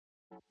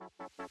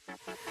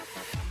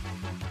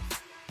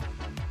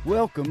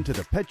Welcome to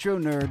the Petro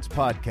Nerds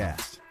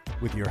Podcast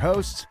with your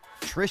hosts,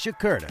 Trisha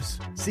Curtis,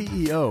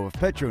 CEO of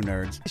Petro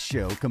Nerds. This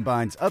show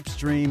combines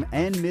upstream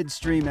and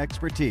midstream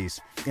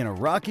expertise in a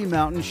Rocky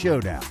Mountain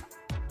showdown.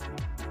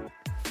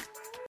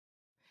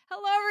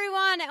 Hello,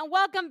 everyone, and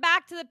welcome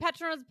back to the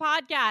Petro Nerds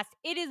Podcast.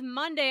 It is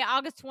Monday,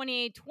 August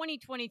 28,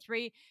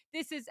 2023.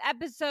 This is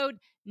episode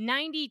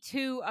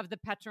 92 of the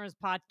Petro Nerds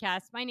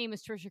Podcast. My name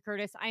is Trisha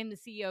Curtis. I am the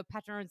CEO of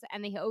Petro Nerds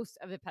and the host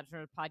of the Petro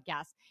Nerds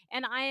Podcast.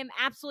 And I am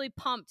absolutely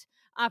pumped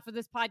for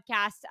this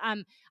podcast.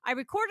 I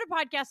recorded a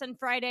podcast on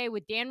Friday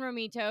with Dan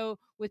Romito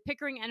with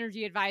Pickering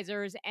Energy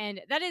Advisors,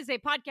 and that is a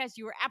podcast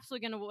you are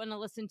absolutely going to want to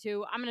listen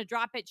to. I'm going to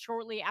drop it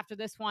shortly after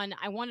this one.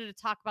 I wanted to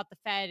talk about the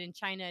Fed and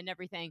China and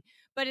everything.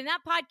 But in that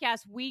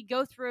podcast, we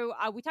go through,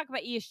 we talk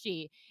about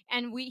ESG,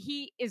 and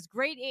he is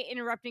great at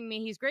interrupting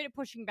me. He's great at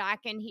pushing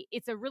back, and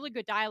it's a really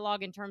good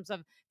dialogue in terms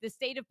of the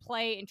state of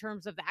play, in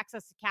terms of the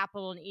access to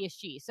capital and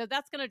ESG. So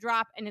that's going to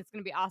drop, and it's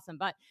going to be awesome.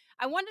 But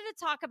I wanted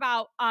to talk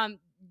about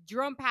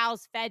Jerome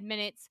Powell's Fed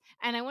minutes,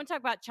 and I want to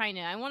talk about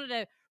China. I wanted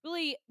to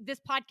really,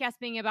 this podcast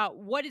being about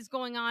what is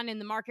going on in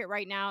the market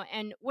right now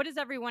and what is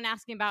everyone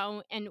asking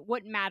about and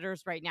what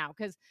matters right now.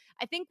 Because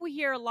I think we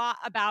hear a lot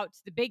about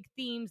the big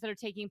themes that are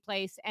taking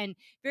place, and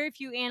very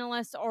few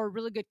analysts or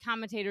really good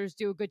commentators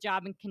do a good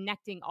job in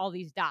connecting all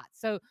these dots.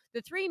 So the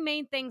three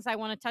main things I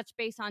want to touch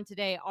base on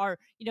today are,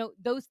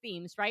 those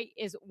themes, right?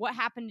 Is what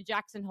happened to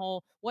Jackson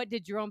Hole? What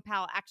did Jerome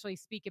Powell actually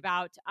speak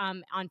about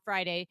on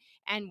Friday?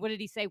 And what did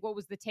he say? What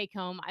was the take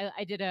home?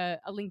 I did a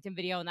LinkedIn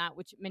video on that,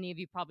 which many of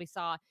you probably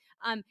saw.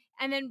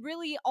 And then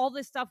really all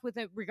this stuff with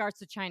regards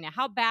to China.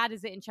 How bad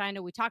is it in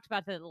China? We talked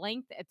about it at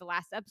length at the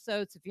last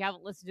episode. So if you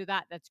haven't listened to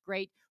that, that's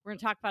great. We're going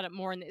to talk about it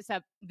more in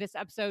this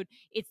episode.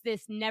 It's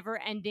this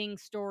never-ending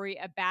story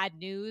of bad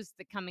news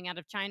that coming out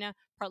of China,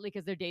 partly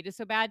because their data is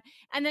so bad.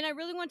 And then I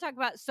really want to talk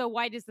about, so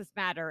why does this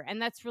matter? And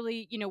that's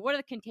really, what are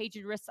the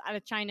contagion risks out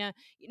of China?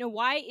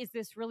 Why is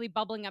this really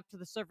bubbling up to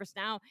the surface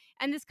now?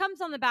 And this comes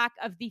on the back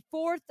of the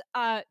fourth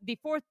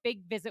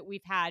big visit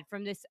we've had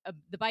from the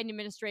Biden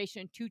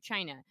administration to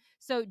China.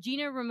 So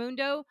Gina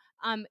Raimondo,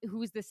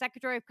 who is the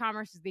Secretary of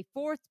Commerce, is the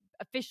fourth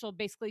official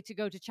basically to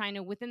go to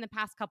China within the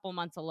past couple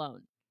months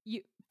alone.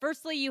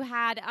 Firstly, you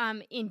had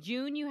in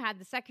June, you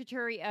had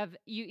Secretary of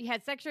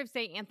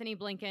State Anthony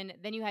Blinken.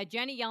 Then you had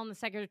Janet Yellen, the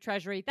Secretary of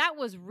Treasury. That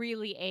was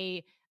really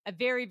a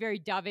very, very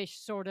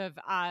dovish sort of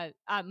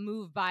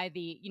move by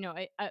the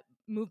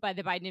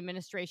Biden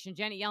administration.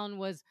 Janet Yellen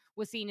was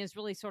seen as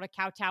really sort of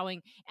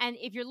kowtowing. And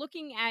if you're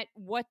looking at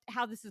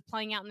how this is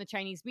playing out in the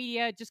Chinese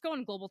media, just go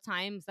on Global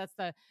Times. That's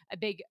a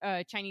big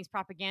Chinese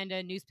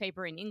propaganda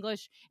newspaper in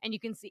English, and you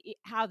can see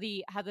how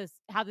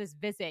this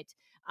visit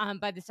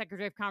by the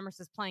Secretary of Commerce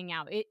is playing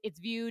out. It's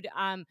viewed.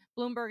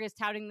 Bloomberg is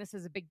touting this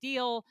as a big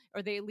deal, or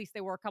at least they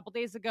were a couple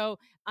days ago.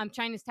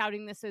 China's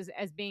touting this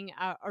as being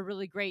a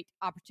really great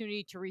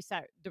opportunity to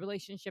reset the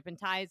relationship and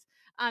ties.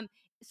 And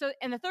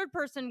the third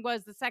person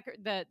was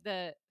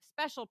the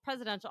special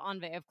presidential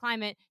envoy of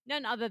climate,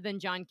 none other than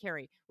John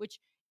Kerry, which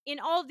in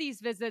all of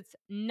these visits,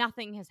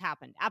 nothing has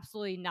happened.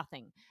 Absolutely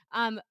nothing.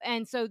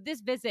 And so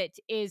this visit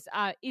is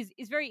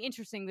very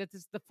interesting. That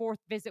this is the fourth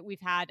visit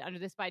we've had under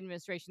this Biden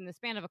administration in the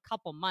span of a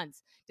couple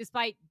months,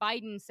 despite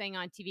Biden saying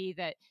on TV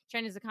that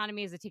China's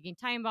economy is a ticking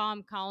time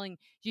bomb, calling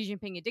Xi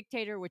Jinping a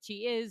dictator, which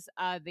he is.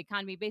 The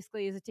economy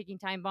basically is a ticking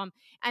time bomb,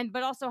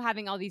 but also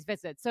having all these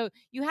visits. So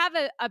you have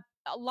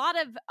a lot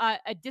of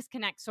a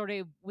disconnect sort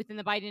of within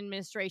the Biden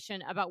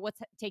administration about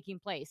what's taking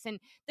place. And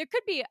there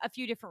could be a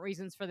few different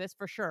reasons for this,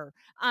 for sure.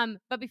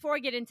 But before I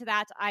get into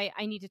that,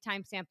 I need to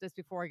timestamp this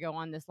before I go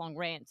on this long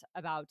rant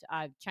about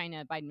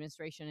China, Biden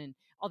administration, and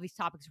all these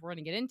topics we're going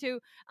to get into.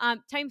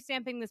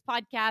 Timestamping this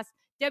podcast,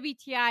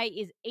 WTI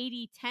is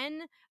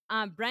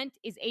 80.10. Brent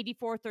is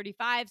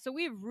 84.35. So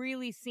we've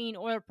really seen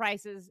oil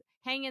prices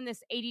hang in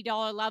this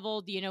 $80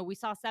 level. We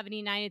saw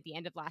 79 at the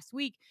end of last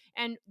week,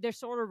 and they're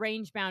sort of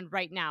range bound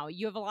right now.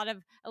 You have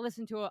I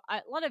listened to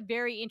a lot of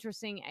very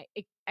interesting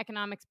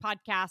economics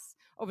podcasts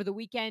over the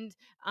weekend,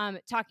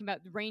 talking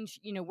about the range,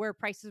 where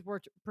prices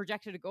were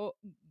projected to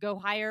go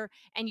higher.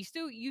 And you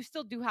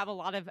still do have a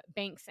lot of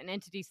banks and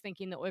entities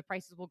thinking that oil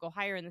prices will go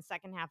higher in the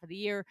second half of the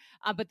year.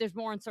 But there's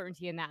more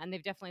uncertainty in that. And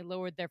they've definitely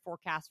lowered their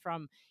forecast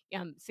from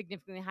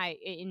significantly high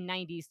in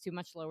 90s to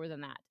much lower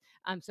than that.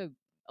 So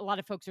a lot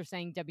of folks are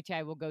saying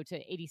WTI will go to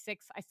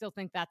 86. I still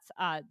think that's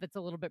a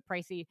little bit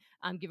pricey,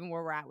 given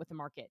where we're at with the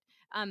market.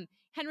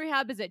 Henry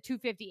Hub is at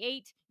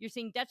 258. You're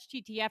seeing Dutch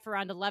TTF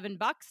around $11.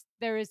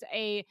 There is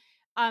a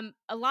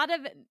lot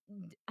of,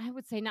 I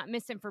would say, not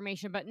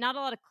misinformation, but not a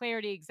lot of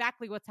clarity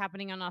exactly what's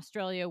happening on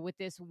Australia with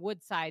this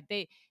Woodside.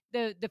 The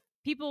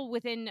people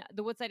within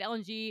the Woodside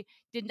LNG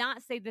did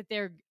not say that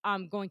they're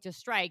going to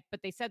strike,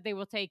 but they said they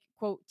will take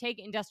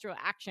industrial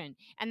action.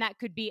 And that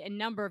could be a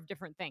number of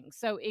different things.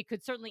 So it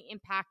could certainly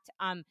impact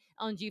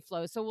LNG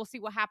flow. So we'll see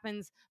what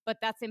happens, but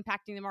that's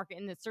impacting the market,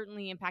 and that's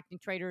certainly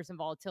impacting traders and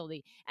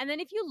volatility. And then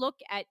if you look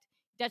at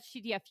Dutch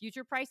TTF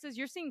future prices,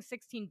 you're seeing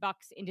 $16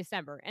 in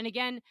December. And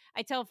again,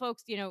 I tell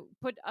folks,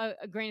 put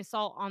a grain of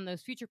salt on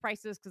those future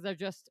prices because they're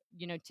just,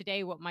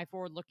 today what my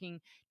forward looking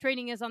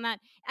trading is on that.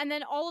 And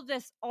then all of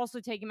this also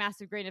take a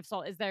massive grain of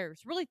salt is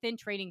there's really thin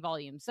trading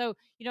volume. So,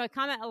 I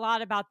comment a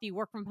lot about the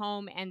work from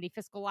home and the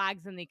fiscal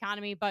lags in the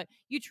economy, but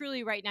you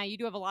truly right now, you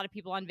do have a lot of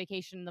people on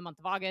vacation in the month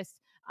of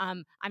August.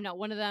 I'm not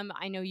one of them.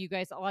 I know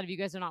a lot of you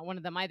guys are not one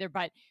of them either,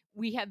 but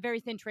we have very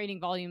thin trading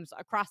volumes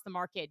across the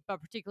market,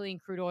 but particularly in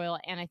crude oil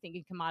and I think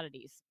in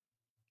commodities.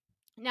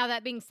 Now,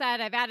 that being said,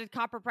 I've added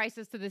copper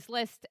prices to this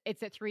list.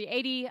 It's at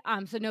 380,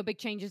 so no big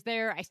changes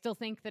there. I still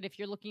think that if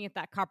you're looking at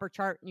that copper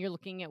chart and you're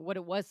looking at what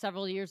it was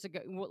several years ago,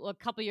 a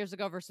couple years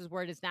ago versus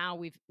where it is now,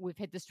 we've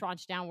hit this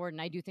tranche downward,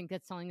 and I do think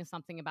that's telling us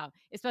something about,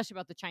 especially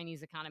about the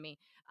Chinese economy.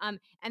 And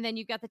then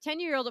you've got the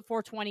 10-year yield at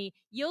 420.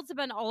 Yields have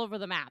been all over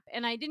the map,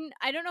 and I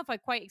don't know if I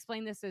quite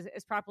explained this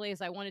as properly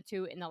as I wanted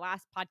to in the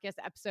last podcast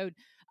episode,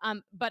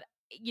 but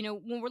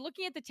when we're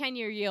looking at the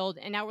 10-year yield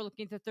and now we're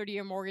looking at the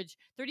 30-year mortgage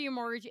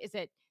is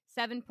at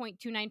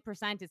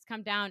 7.29%. It's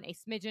come down a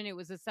smidgen. It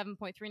was a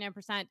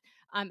 7.39%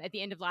 at the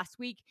end of last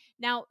week.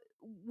 Now,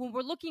 when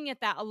we're looking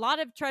at that, a lot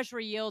of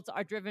treasury yields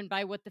are driven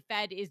by what the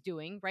Fed is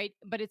doing, right?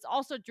 But it's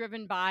also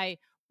driven by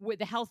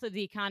the health of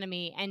the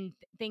economy and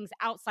things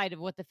outside of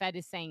what the Fed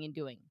is saying and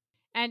doing.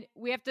 And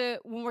we have to,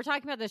 when we're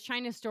talking about this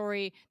China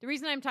story, the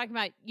reason I'm talking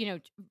about,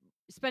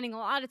 spending a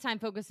lot of time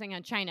focusing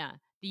on China,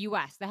 the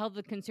US, the health of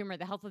the consumer,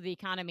 the health of the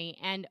economy,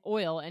 and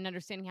oil, and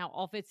understanding how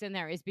all fits in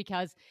there is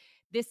because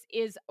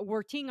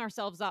we're teeing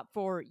ourselves up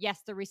for,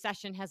 yes, the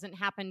recession hasn't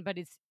happened, but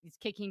it's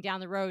kicking down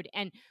the road.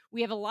 And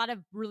we have a lot of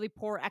really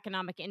poor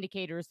economic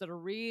indicators that are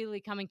really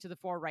coming to the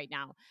fore right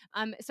now.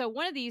 So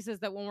one of these is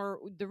that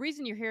the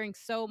reason you're hearing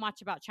so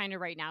much about China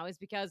right now is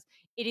because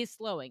it is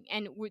slowing.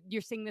 And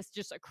you're seeing this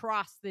just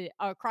across the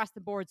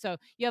board. So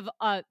you have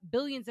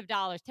billions of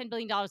dollars, $10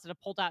 billion that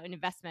have pulled out in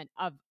investment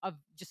of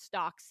just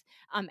stocks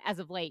as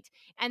of late.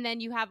 And then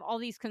you have all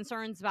these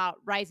concerns about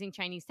rising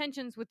Chinese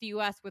tensions with the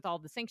U.S. with all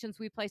the sanctions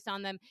we placed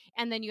on them.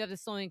 And then you have the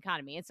slowing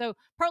economy. And so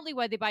partly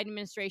why the Biden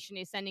administration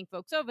is sending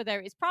folks over there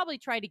is probably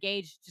try to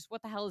gauge just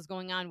what the hell is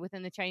going on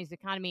within the Chinese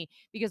economy,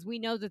 because we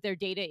know that their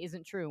data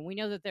isn't true. We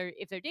know that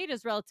if their data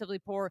is relatively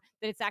poor,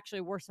 that it's actually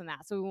worse than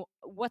that. So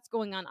what's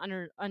going on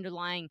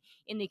underlying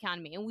in the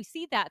economy? And we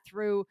see that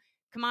through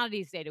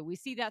commodities data. We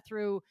see that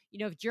through,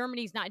 if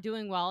Germany's not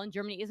doing well and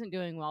Germany isn't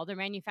doing well, their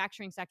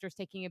manufacturing sector is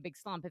taking a big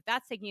slump. If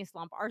that's taking a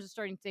slump, ours is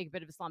starting to take a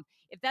bit of a slump.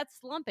 If that's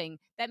slumping,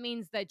 that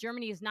means that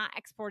Germany is not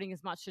exporting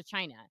as much to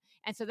China.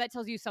 And so that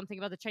tells you something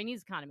about the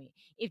Chinese economy.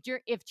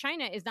 If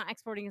China is not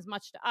exporting as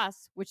much to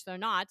us, which they're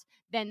not,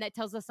 then that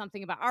tells us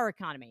something about our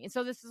economy. And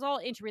so this is all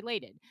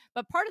interrelated.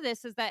 But part of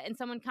this is that, and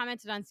someone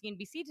commented on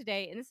CNBC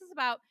today, and this is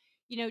about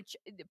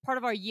part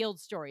of our yield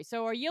story.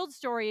 So our yield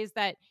story is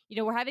that,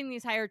 we're having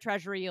these higher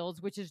treasury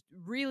yields, which is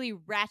really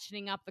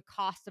ratcheting up the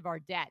cost of our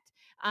debt.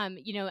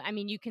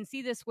 You can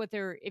see this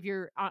if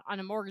you're on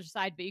a mortgage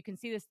side, but you can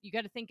see this, you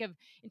got to think of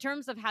in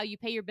terms of how you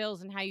pay your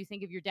bills and how you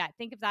think of your debt.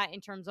 Think of that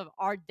in terms of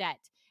our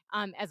debt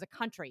as a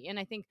country. And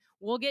I think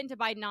we'll get into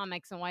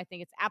Bidenomics and why I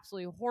think it's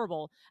absolutely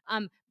horrible.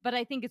 But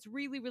I think it's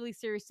really, really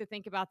serious to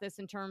think about this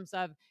in terms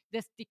of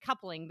this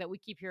decoupling that we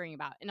keep hearing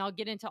about. And I'll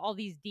get into all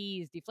these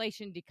Ds,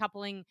 deflation,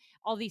 decoupling,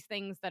 all these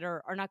things that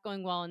are not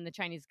going well in the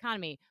Chinese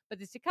economy. But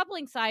this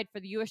decoupling side for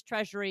the U.S.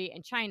 Treasury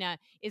and China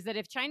is that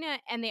if China,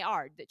 and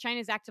that China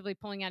is actively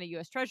pulling out of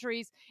U.S.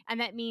 Treasuries, and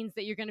that means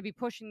that you're going to be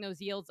pushing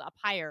those yields up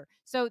higher.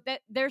 So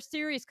that there's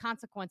serious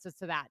consequences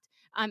to that.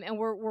 And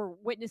we're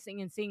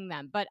witnessing and seeing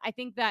them. But I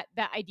think that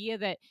idea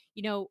that,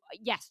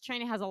 yes,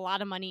 China has a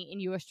lot of money in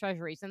U.S.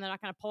 Treasuries, and they're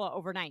not going to pull it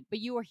overnight. But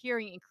you are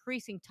hearing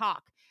increasing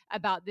talk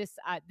about this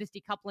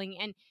decoupling.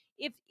 And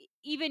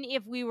even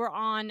if we were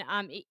on,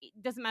 it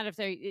doesn't matter if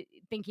they're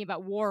thinking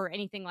about war or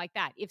anything like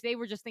that. If they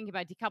were just thinking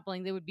about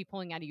decoupling, they would be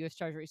pulling out of U.S.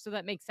 Treasury. So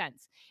that makes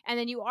sense. And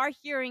then you are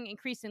hearing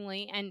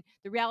increasingly, and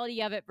the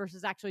reality of it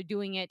versus actually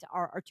doing it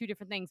are two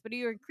different things. But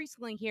you're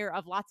increasingly hear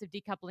of lots of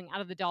decoupling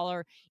out of the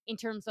dollar in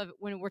terms of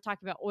when we're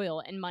talking about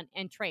oil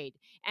and trade.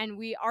 And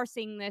we are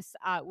seeing this.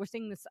 We're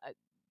seeing this.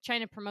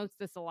 China promotes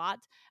this a lot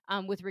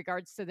with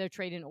regards to their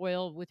trade in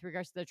oil, with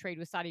regards to their trade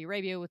with Saudi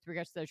Arabia, with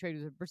regards to their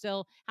trade with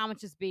Brazil. How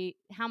much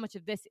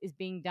of this is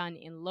being done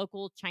in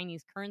local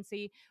Chinese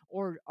currency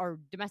or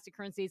domestic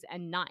currencies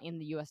and not in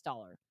the U.S.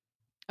 dollar?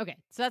 Okay,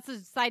 so that's a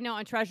side note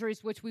on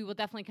treasuries, which we will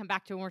definitely come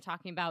back to when we're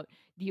talking about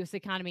the U.S.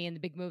 economy and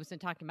the big moves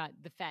and talking about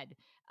the Fed.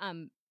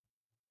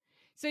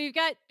 So you've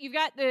got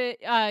the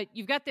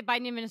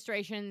Biden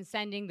administration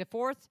sending the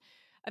fourth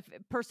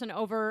person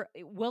over.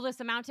 Will this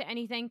amount to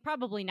anything?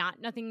 Probably not.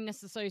 Nothing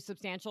necessarily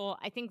substantial.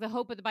 I think the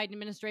hope of the Biden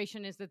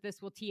administration is that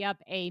this will tee up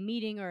a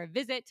meeting or a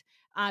visit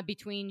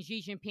between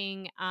Xi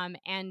Jinping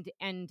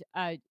and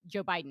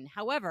Joe Biden.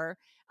 However,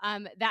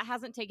 that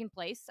hasn't taken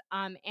place,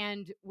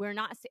 and we're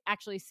not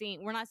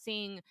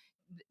seeing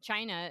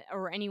China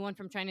or anyone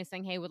from China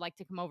saying, hey, would like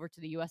to come over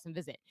to the US and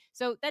visit.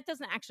 So that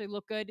doesn't actually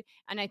look good.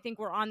 And I think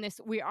we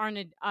are on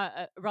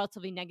a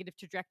relatively negative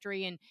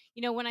trajectory. And,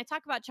 when I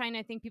talk about China,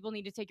 I think people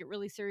need to take it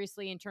really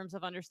seriously in terms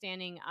of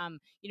understanding,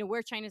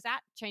 where China's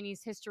at,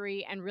 Chinese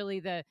history, and really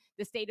the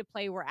state of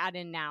play we're at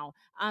in now.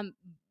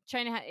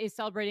 China is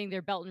celebrating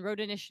their Belt and Road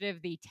Initiative,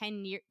 the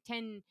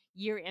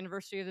 10-year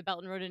anniversary of the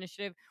Belt and Road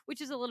Initiative,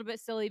 which is a little bit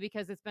silly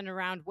because it's been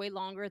around way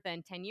longer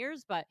than 10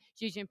 years, but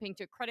Xi Jinping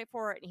took credit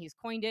for it and he's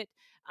coined it.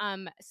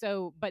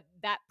 But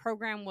that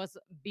program was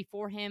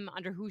before him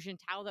under Hu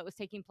Jintao that was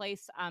taking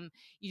place.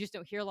 You just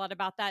don't hear a lot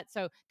about that.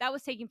 So that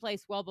was taking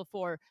place well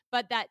before,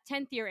 but that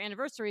 10th year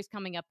anniversary is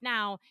coming up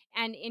now.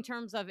 And in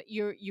terms of,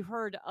 you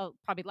heard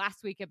probably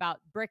last week about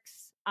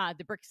BRICS,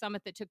 the BRICS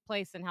summit that took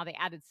place and how they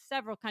added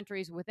several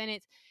countries within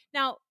it.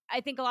 Now, I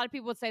think a lot of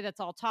people would say that's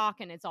all talk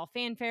and it's all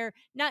fanfare.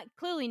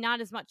 Clearly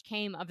not as much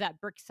came of that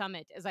BRICS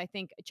summit as I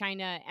think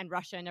China and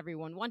Russia and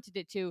everyone wanted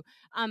it to.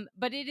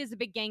 But it is a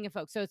big gang of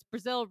folks. So it's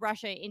Brazil,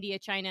 Russia, India,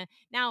 China.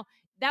 Now,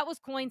 that was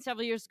coined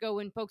several years ago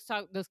when folks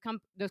thought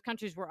those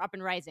countries were up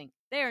and rising.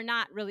 They are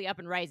not really up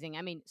and rising.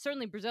 I mean,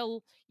 certainly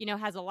Brazil,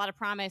 has a lot of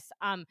promise,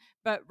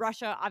 but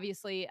Russia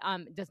obviously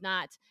does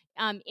not.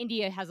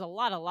 India has a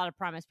lot of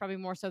promise, probably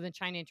more so than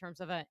China in terms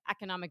of an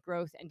economic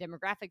growth and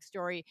demographic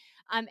story.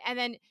 And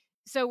then,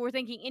 so we're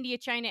thinking India,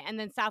 China, and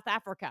then South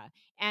Africa.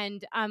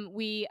 And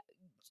the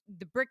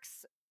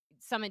BRICS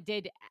summit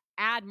did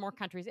add more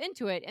countries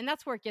into it, and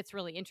that's where it gets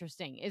really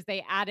interesting. Is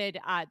they added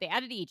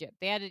Egypt,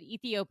 they added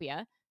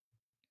Ethiopia.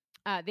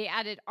 They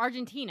added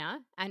Argentina,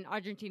 and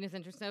Argentina's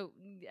interesting. So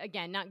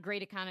again, not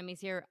great economies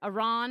here.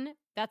 Iran,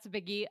 that's a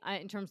biggie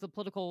in terms of the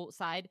political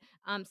side.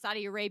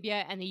 Saudi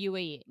Arabia and the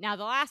UAE. Now,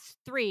 the last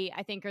three,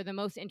 I think, are the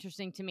most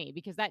interesting to me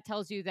because that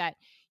tells you that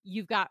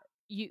you've got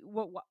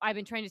what I've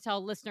been trying to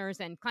tell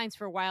listeners and clients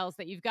for a while is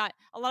that you've got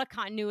a lot of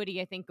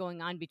continuity, I think,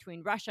 going on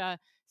between Russia,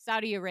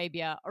 Saudi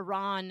Arabia,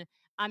 Iran.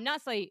 I'm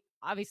not saying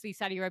obviously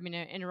Saudi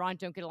Arabia and Iran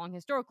don't get along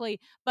historically,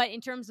 but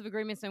in terms of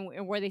agreements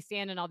and where they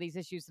stand on all these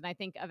issues, and I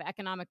think of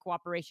economic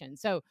cooperation.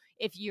 So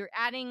if you're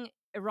adding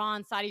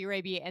Iran, Saudi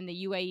Arabia, and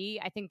the UAE,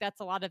 I think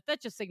that's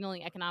just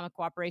signaling economic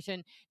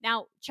cooperation.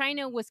 Now,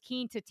 China was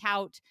keen to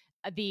tout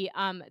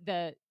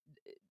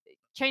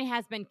China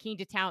has been keen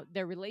to tout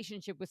their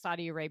relationship with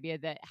Saudi Arabia,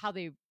 how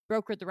they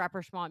brokered the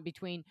rapprochement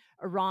between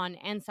Iran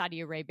and Saudi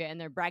Arabia, and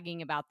they're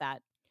bragging about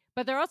that.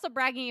 But they're also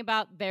bragging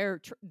about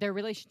their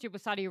relationship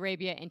with Saudi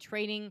Arabia and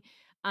trading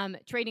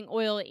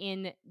oil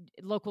in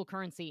local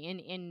currency,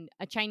 in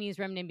a Chinese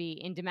renminbi,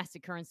 in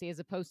domestic currency as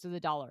opposed to the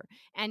dollar.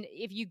 And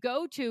if you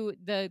go to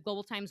the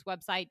Global Times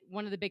website,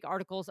 one of the big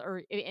articles,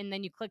 and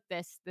then you click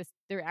this,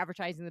 they're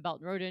advertising the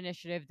Belt and Road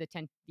Initiative, the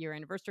 10th year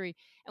anniversary,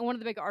 and one of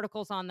the big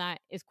articles on that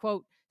is,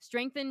 quote,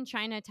 strengthened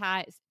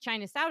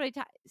China-Saudi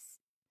ties,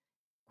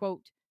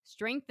 quote,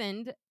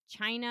 strengthened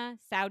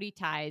China-Saudi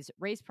ties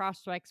raise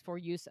prospects for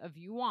use of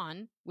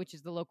yuan, which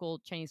is the local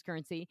Chinese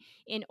currency,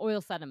 in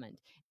oil settlement.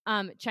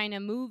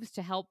 China moves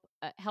to help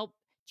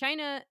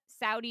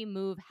China-Saudi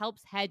move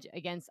helps hedge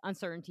against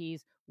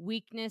uncertainties,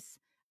 weakness,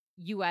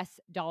 U.S.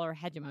 dollar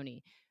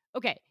hegemony.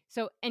 Okay,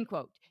 so end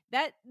quote.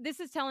 That this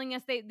is telling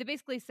us they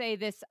basically say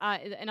this,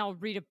 and I'll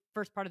read a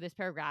first part of this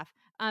paragraph.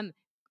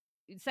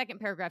 Second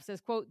paragraph says,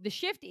 quote, the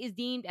shift is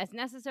deemed as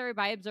necessary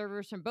by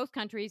observers from both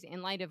countries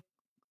in light of,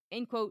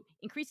 end quote,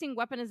 increasing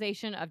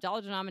weaponization of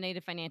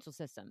dollar-denominated financial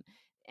system,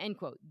 end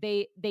quote.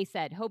 They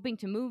said, hoping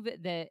to move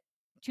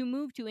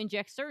to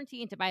inject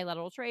certainty into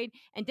bilateral trade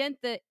and dent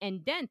the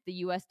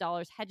U.S.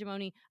 dollar's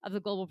hegemony of the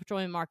global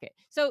petroleum market.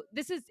 So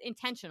this is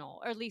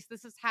intentional, or at least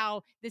this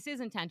is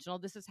intentional.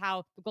 This is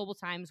how the Global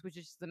Times, which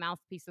is the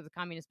mouthpiece of the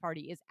Communist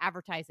Party, is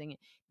advertising it.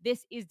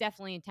 This is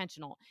definitely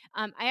intentional.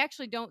 I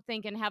actually don't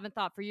think and haven't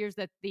thought for years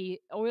that the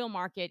oil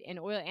market and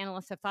oil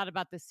analysts have thought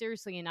about this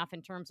seriously enough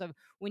in terms of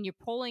when you're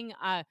pulling,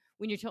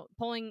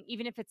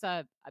 even if it's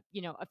a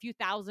few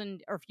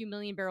thousand or a few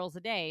million barrels a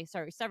day,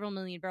 several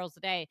million barrels a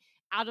day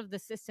out of the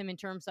system in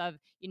terms of,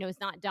 it's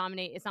not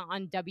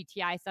on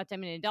WTI, it's not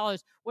dominated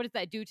dollars. What does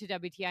that do to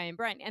WTI and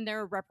Brent? And there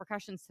are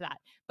repercussions to that.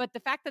 But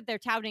the fact that they're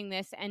touting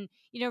this, and,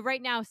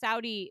 right now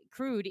Saudi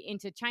crude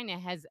into China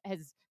has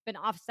been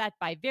offset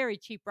by very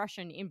cheap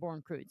Russian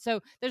inborn crude.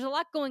 So there's a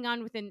lot going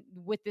on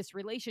with this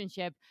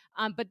relationship,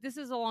 but this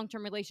is a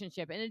long-term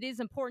relationship. And it is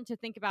important to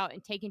think about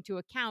and take into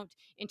account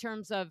in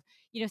terms of,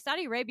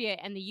 Saudi Arabia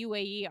and the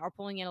UAE are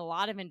pulling in a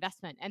lot of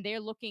investment, and they're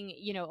looking,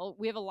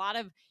 we have a lot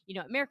of,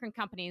 American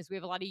companies, we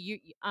have a lot of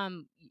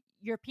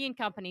European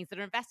companies that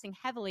are investing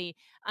heavily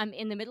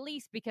in the Middle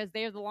East because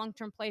they're the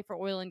long-term play for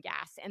oil and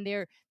gas, and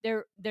they're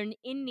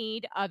in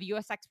need of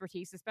U.S.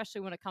 expertise,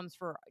 especially when it comes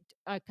to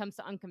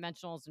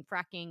unconventionals and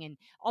fracking and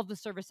all the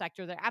service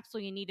sector. They're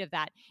absolutely in need of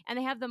that, and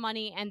they have the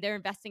money, and they're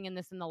investing in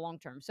this in the long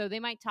term. So they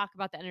might talk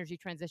about the energy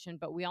transition,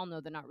 but we all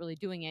know they're not really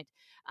doing it.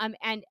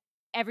 And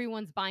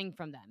everyone's buying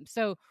from them.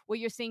 So what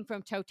you're seeing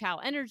from Total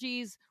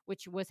Energies,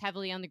 which was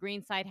heavily on the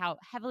green side, how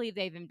heavily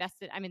they've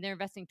invested. I mean, they're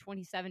investing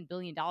 $27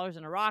 billion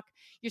in Iraq.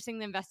 You're seeing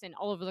them invest in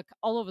all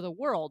over the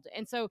world.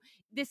 And so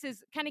this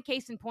is kind of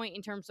case in point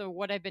in terms of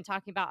what I've been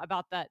talking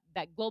about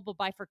that global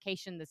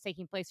bifurcation that's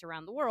taking place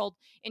around the world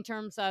in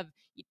terms of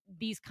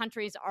these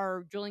countries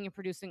are drilling and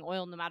producing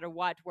oil no matter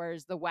what,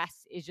 whereas the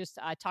West is just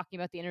talking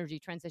about the energy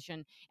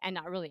transition and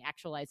not really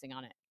actualizing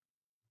on it.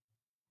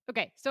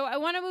 Okay, so I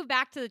want to move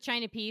back to the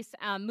China piece,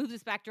 move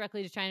this back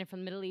directly to China from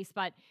the Middle East.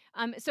 But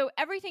so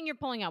everything you're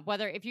pulling up,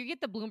 whether if you get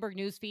the Bloomberg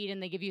news feed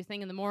and they give you a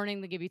thing in the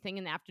morning, they give you a thing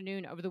in the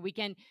afternoon, over the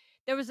weekend,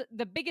 there was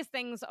the biggest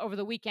things over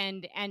the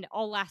weekend and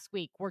all last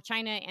week were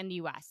China and the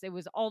U.S. It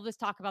was all this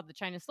talk about the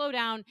China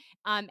slowdown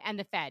and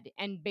the Fed,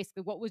 and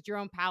basically what was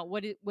Jerome Powell,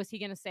 was he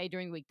going to say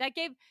during the week? That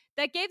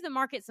gave the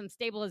market some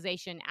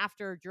stabilization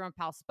after Jerome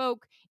Powell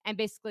spoke, and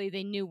basically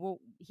they knew, well,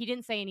 he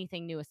didn't say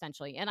anything new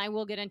essentially, and I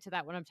will get into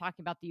that when I'm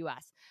talking about the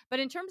U.S.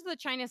 But in terms of the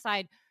China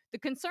side, the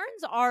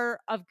concerns are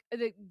of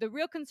the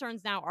real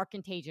concerns now are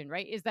contagion,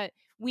 right? Is that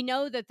we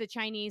know that the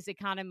Chinese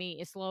economy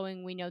is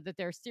slowing. We know that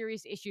there are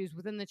serious issues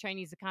within the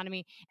Chinese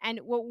economy. And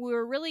what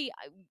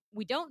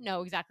we don't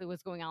know exactly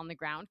what's going on the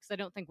ground because I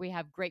don't think we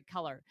have great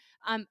color.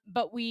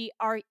 But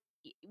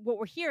what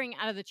we're hearing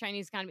out of the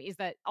Chinese economy is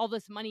that all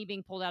this money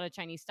being pulled out of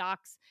Chinese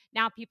stocks.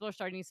 Now people are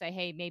starting to say,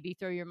 hey, maybe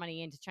throw your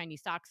money into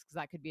Chinese stocks because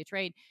that could be a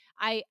trade.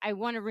 I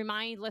want to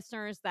remind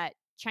listeners that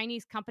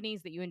Chinese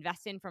companies that you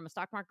invest in from a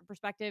stock market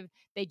perspective,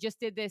 they just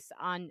did this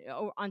on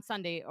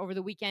Sunday over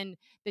the weekend.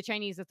 The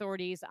Chinese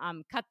authorities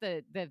cut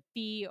the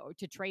fee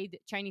to trade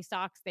Chinese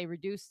stocks. They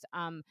reduced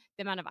the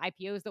amount of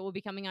IPOs that will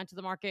be coming onto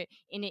the market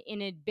in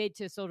a bid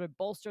to sort of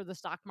bolster the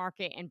stock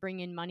market and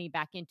bring in money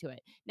back into it.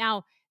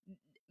 Now,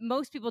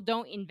 most people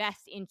don't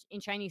invest in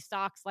Chinese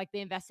stocks like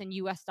they invest in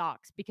U.S.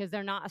 stocks because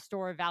they're not a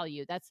store of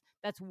value. That's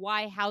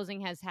why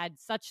housing has had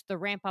such the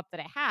ramp up that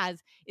it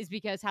has, is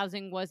because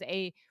housing was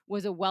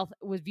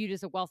viewed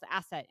as a wealth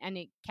asset, and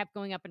it kept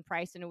going up in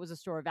price, and it was a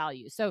store of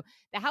value. So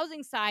the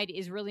housing side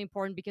is really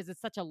important because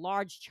it's such a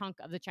large chunk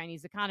of the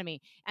Chinese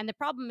economy. And the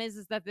problem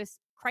is that this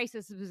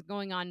crisis is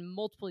going on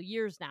multiple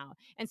years now.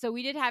 And so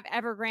we did have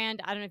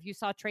Evergrande. I don't know if you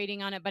saw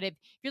trading on it, but if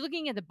you're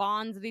looking at the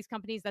bonds of these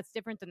companies, that's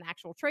different than the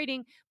actual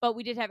trading. But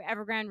we did have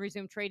Evergrande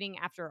resume trading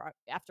after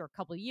a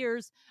couple of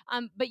years.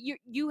 But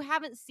you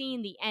haven't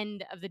seen the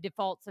end of the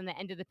defaults and the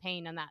end of the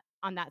pain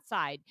on that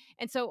side.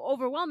 And so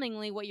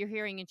overwhelmingly what you're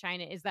hearing in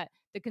China is that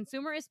the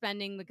consumer is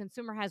spending. The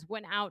consumer has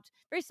went out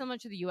very similar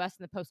to the US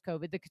in the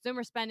post-COVID. The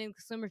consumer spending, the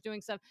consumer's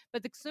doing stuff,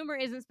 but the consumer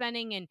isn't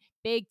spending in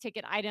big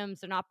ticket items.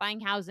 They're not buying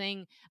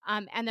housing,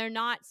 and they're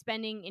not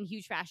spending in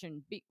huge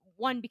fashion.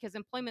 One, because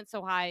employment's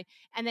so high.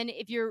 And then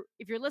if you're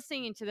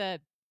listening into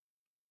the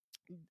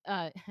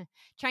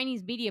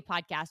Chinese media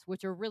podcasts,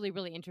 which are really,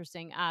 really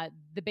interesting.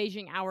 The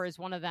Beijing Hour is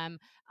one of them.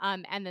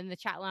 And then the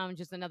Chat Lounge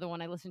is another one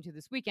I listened to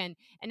this weekend.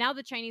 And now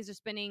the Chinese are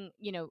spending,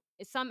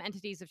 some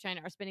entities of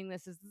China are spending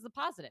this as a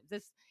positive.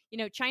 This,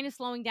 China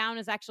slowing down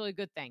is actually a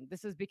good thing.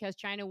 This is because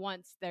China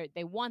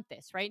they want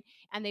this, right?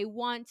 And they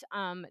want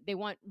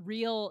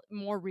real,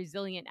 more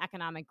resilient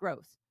economic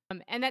growth.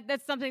 And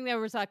that's something. There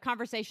was a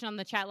conversation on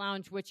the Chat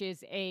Lounge, which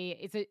is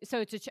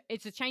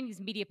it's a Chinese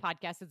media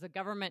podcast. It's a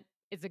government.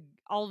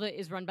 All of it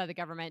is run by the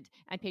government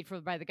and paid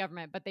for by the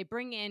government. But they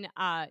bring in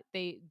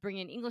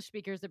English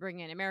speakers, they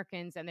bring in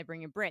Americans, and they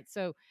bring in Brits.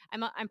 So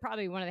I'm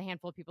probably one of the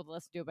handful of people to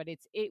listen to it. But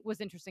it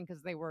was interesting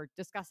because they were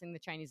discussing the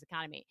Chinese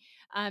economy,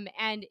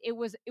 and it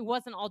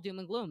wasn't all doom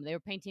and gloom. They were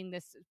painting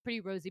this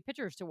pretty rosy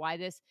picture as to why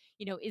this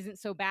isn't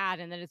so bad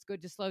and that it's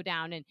good to slow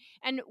down.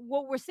 And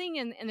what we're seeing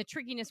in the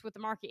trickiness with the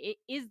market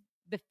is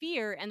the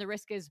fear and the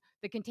risk is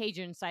the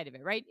contagion side of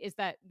it, right? Is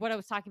that what I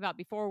was talking about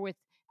before with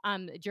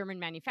the German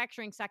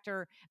manufacturing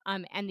sector,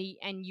 and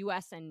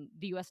U.S. and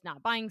the U.S.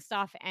 not buying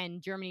stuff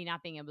and Germany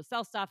not being able to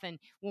sell stuff. And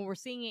when we're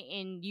seeing it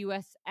in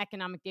U.S.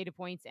 economic data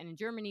points and in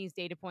Germany's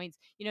data points,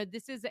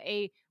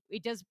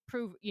 it does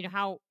prove,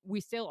 how we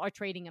still are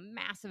trading a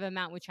massive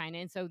amount with China.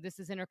 And so this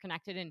is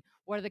interconnected. And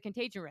what are the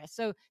contagion risks?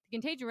 So the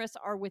contagion risks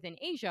are within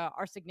Asia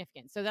are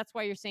significant. So that's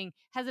why you're seeing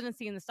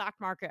hesitancy in the stock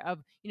market of,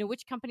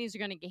 which companies are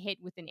going to get hit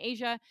within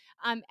Asia.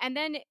 And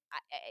then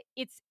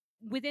it's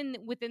within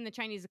the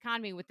Chinese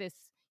economy with this,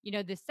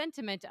 this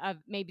sentiment of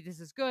maybe this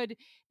is good.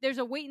 There's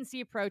a wait and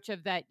see approach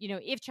of that,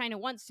 if China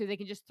wants to, they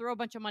can just throw a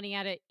bunch of money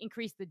at it,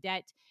 increase the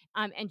debt,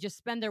 and just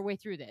spend their way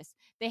through this.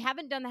 They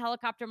haven't done the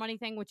helicopter money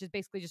thing, which is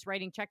basically just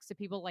writing checks to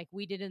people like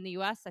we did in the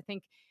US. I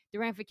think the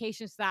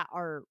ramifications to that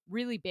are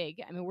really big.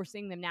 I mean, we're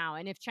seeing them now.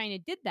 And if China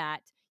did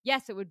that,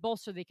 yes, it would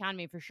bolster the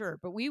economy for sure,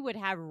 but we would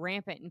have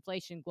rampant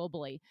inflation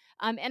globally.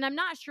 And I'm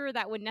not sure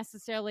that would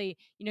necessarily,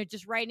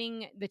 just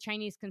writing the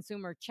Chinese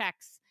consumer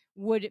checks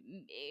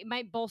it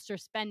might bolster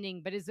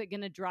spending, but is it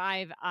going to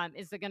drive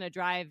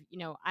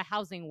a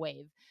housing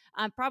wave?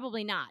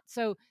 Probably not.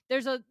 So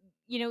there's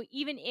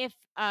even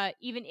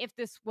if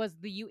this was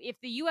if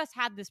the U.S.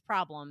 had this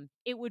problem,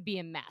 it would be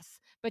a mess.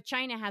 But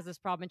China has this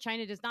problem, and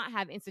China does not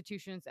have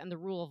institutions and the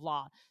rule of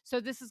law. So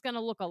this is going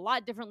to look a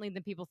lot differently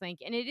than people think,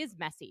 and it is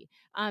messy.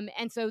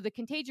 And so the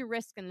contagion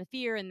risk and the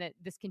fear and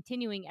this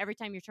continuing every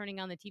time you're turning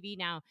on the TV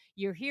now,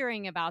 you're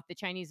hearing about the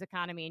Chinese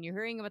economy and you're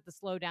hearing about the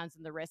slowdowns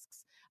and the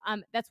risks.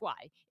 That's why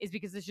is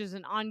because it's just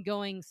an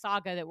ongoing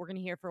saga that we're going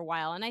to hear for a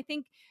while. And I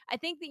think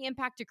the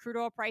impact to crude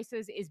oil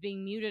prices is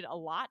being muted a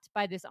lot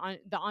by the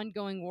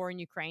ongoing war in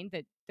Ukraine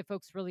that the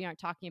folks really aren't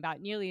talking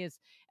about nearly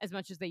as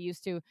much as they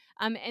used to.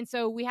 And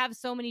so we have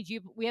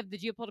we have the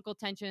geopolitical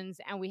tensions,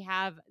 and we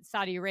have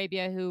Saudi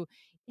Arabia, who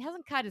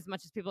hasn't cut as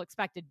much as people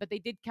expected, but they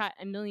did cut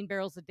 1 million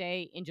barrels a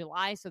day in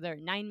July. So they're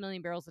 9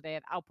 million barrels a day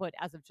of output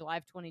as of July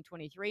of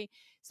 2023.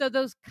 So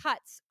those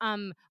cuts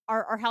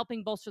are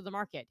helping bolster the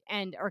market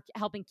and are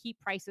helping keep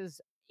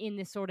prices in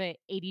this sort of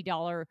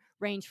 $80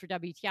 range for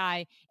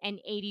WTI and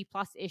 80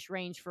 plus ish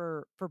range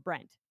for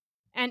Brent.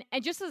 And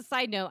just as a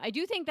side note, I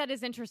do think that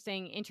is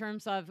interesting in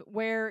terms of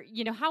where,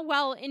 how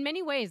well, in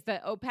many ways, the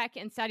OPEC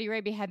and Saudi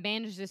Arabia have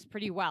managed this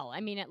pretty well.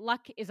 I mean,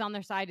 luck is on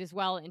their side as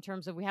well in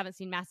terms of we haven't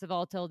seen massive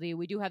volatility.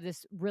 We do have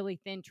this really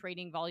thin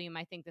trading volume,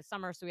 I think, this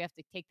summer. So we have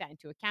to take that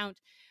into account.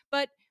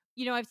 But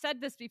I've said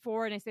this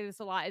before, and I say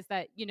this a lot, is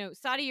that,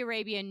 Saudi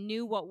Arabia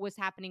knew what was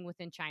happening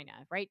within China,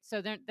 right?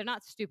 So they're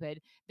not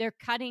stupid.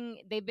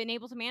 They've been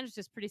able to manage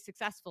this pretty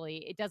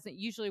successfully. It doesn't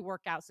usually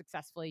work out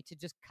successfully to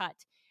just cut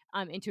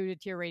into a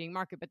deteriorating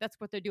market, but that's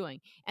what they're doing.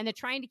 And they're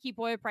trying to keep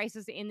oil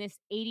prices in this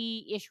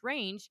 80-ish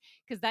range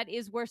because that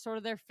is where sort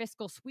of their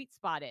fiscal sweet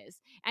spot is.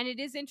 And it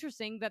is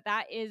interesting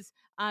that is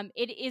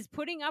it is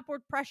putting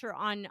upward pressure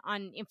on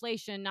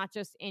inflation, not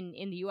just in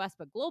the US,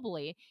 but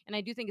globally. And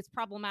I do think it's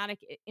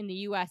problematic in the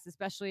US,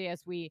 especially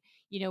as we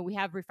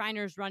have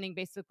refiners running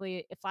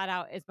basically flat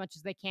out as much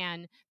as they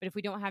can. But if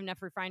we don't have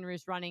enough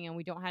refineries running and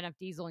we don't have enough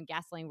diesel and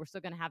gasoline, we're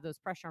still going to have those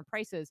pressure on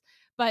prices.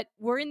 But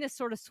we're in this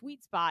sort of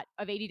sweet spot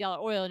of $80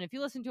 oil. And if you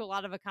listen to a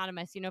lot of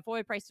economists, if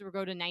oil prices will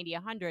go to 90,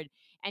 100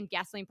 and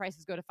gasoline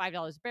prices go to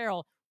 $5 a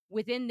barrel,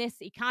 within this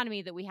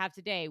economy that we have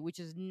today, which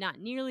is not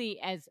nearly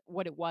as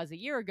what it was a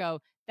year ago,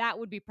 that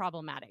would be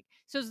problematic.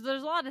 So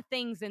there's a lot of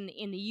things in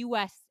the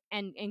US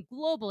and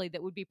globally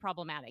that would be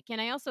problematic. And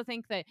I also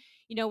think that,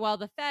 while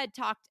the Fed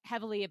talked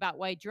heavily about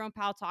why Jerome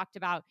Powell talked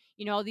about,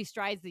 all these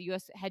strides the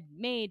US had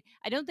made,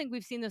 I don't think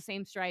we've seen the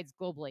same strides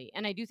globally.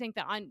 And I do think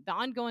that the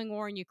ongoing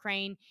war in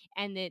Ukraine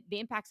and the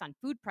impacts on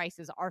food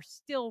prices are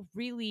still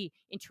really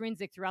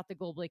intrinsic throughout the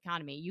global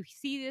economy. You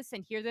see this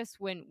and hear this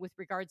with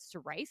regards to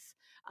rice.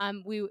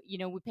 We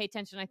pay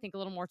attention, I think, a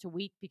little more to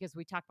wheat because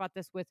we talk about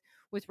this with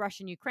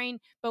Russia and Ukraine.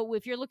 But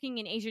if you're looking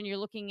in Asia and you're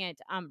looking at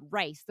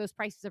rice, those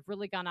prices have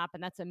really gone up,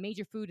 and that's a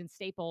major food and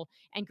staple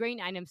and grain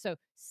item. So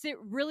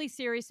really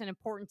serious and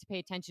important to pay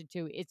attention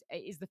to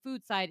is the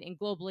food side and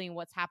globally and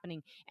what's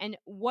happening and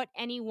what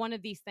any one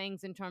of these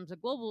things in terms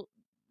of global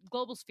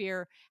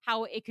sphere,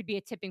 how it could be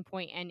a tipping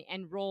point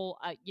and roll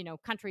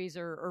countries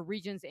or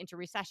regions into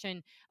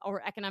recession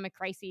or economic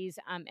crises,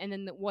 and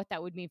then what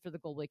that would mean for the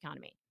global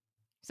economy.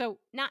 So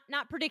not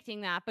predicting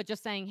that, but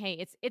just saying,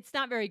 hey, it's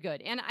not very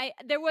good. And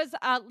there was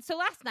so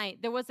last night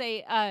there was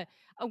a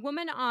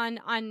woman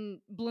on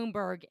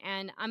Bloomberg,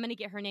 and I'm going to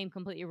get her name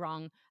completely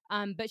wrong,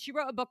 but she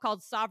wrote a book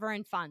called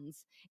Sovereign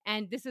Funds,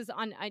 and this is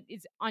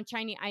it's on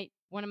Chinese.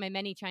 One of my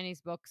many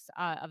Chinese books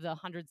of the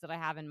hundreds that I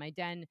have in my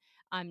den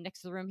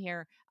next to the room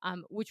here,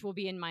 which will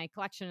be in my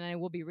collection, and I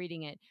will be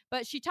reading it.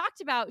 But she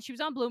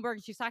was on Bloomberg,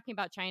 and she's talking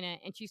about China,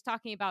 and she's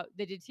talking about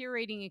the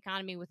deteriorating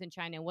economy within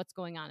China and what's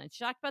going on. And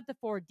she talked about the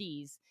 4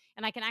 Ds.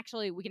 And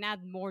we can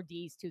add more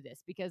Ds to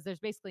this because there's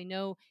basically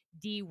no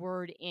D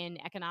word in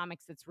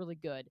economics that's really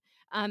good.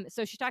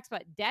 So she talks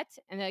about debt.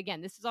 And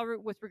again, this is all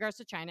with regards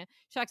to China.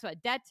 She talks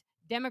about debt,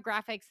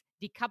 demographics,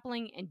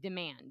 decoupling, and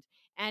demand.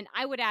 And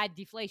I would add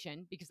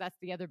deflation because that's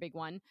the other big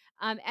one.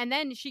 And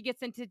then she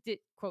gets into,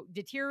 quote,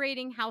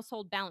 deteriorating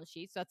household balance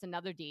sheets. So that's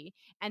another D.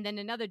 And then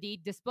another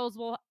D,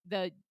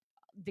 the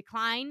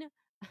decline.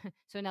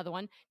 So another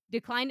one,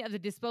 decline of the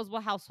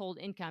disposable household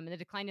income and the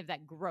decline of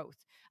that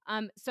growth.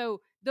 So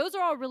those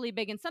are all really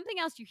big. And something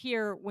else you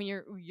hear when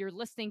you're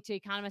listening to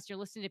economists, you're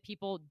listening to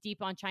people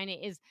deep on China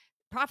is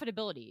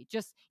profitability.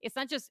 It's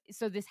not just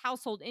so this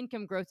household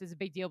income growth is a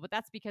big deal, but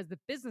that's because the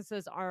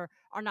businesses are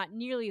not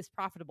nearly as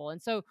profitable.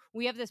 And so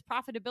we have this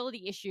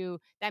profitability issue.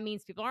 That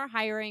means people aren't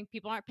hiring,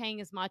 people aren't paying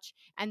as much,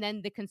 and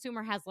then the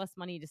consumer has less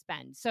money to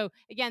spend. So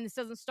again, this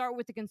doesn't start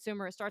with the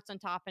consumer, it starts on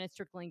top and it's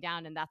trickling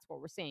down, and that's what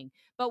we're seeing.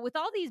 But with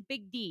all these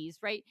big Ds,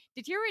 right,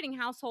 deteriorating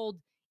household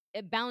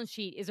balance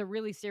sheet is a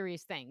really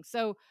serious thing.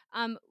 So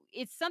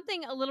it's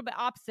something a little bit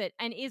opposite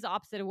and is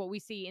opposite of what we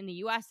see in the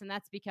US. And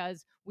that's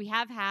because we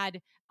have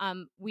had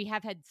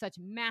such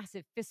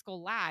massive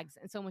fiscal lags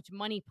and so much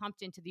money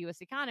pumped into the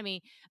US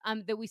economy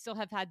that we still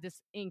have had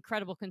this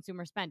incredible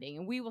consumer spending.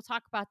 And we will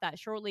talk about that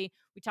shortly.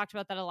 We talked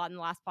about that a lot in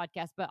the last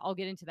podcast, but I'll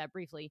get into that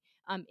briefly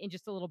in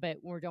just a little bit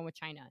when we're done with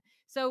China.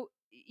 So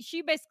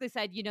she basically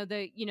said,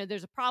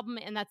 there's a problem,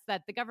 and that's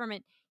that the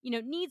government,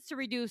 needs to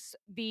reduce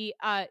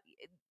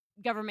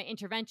government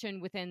intervention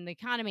within the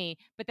economy,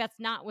 but that's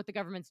not what the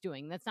government's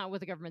doing. That's not what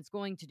the government's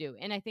going to do.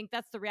 And I think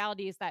that's the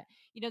reality, is that,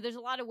 there's a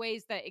lot of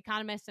ways that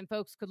economists and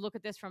folks could look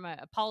at this from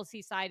a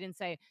policy side and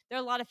say there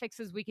are a lot of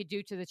fixes we could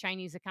do to the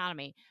Chinese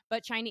economy,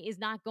 but China is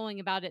not going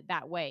about it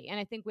that way. And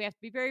I think we have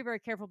to be very, very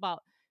careful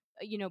about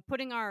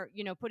putting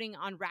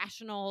on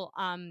rational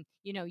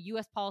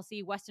US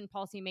policy, Western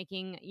policy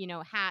making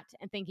hat,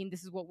 and thinking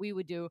this is what we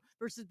would do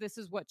versus this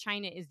is what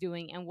China is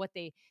doing and what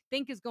they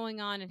think is going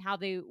on and how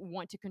they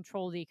want to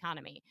control the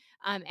economy,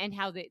 and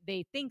how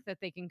they think that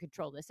they can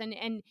control this,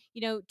 and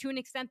to an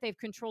extent they've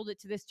controlled it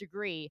to this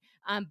degree,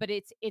 but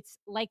it's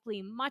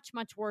likely much,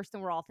 much worse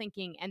than we're all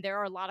thinking, and there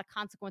are a lot of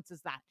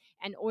consequences that,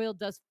 and oil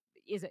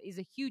is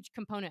a huge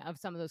component of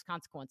some of those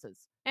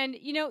consequences. And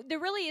there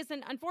really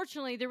isn't,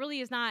 unfortunately, there really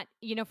is not,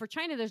 for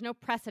China, there's no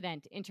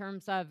precedent in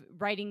terms of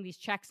writing these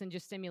checks and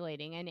just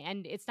stimulating,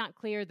 and it's not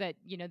clear that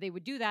they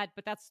would do that.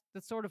 But that's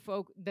the sort of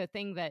the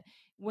thing that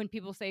when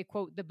people say,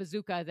 quote, the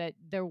bazooka, that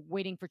they're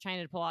waiting for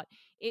China to pull out,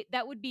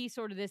 that would be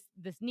sort of this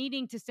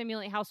needing to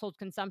stimulate household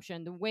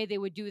consumption. The way they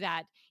would do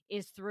that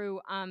is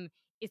through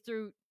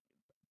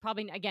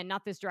probably, again,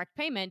 not this direct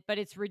payment, but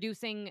it's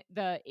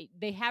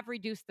they have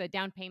reduced the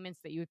down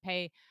payments that you would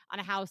pay on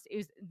a house. It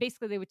was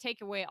basically, they would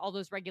take away all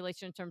those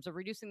regulations in terms of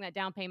reducing that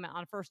down payment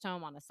on a first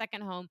home, on a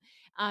second home,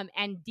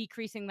 and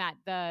decreasing that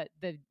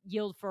the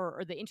yield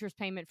or the interest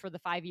payment for the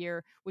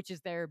 5-year, which is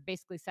their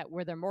basically set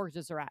where their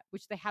mortgages are at,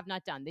 which they have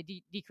not done.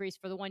 They decreased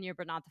for the 1 year,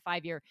 but not the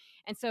 5-year.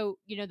 And so,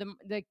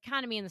 the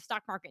economy and the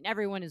stock market and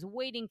everyone is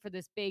waiting for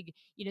this big,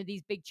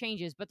 these big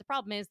changes. But the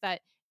problem is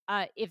that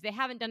if they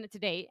haven't done it to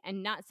date,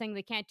 and not saying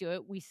they can't do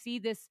it, you see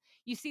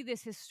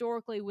this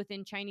historically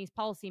within Chinese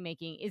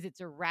policymaking, is it's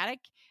erratic,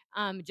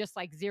 just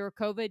like zero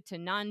COVID to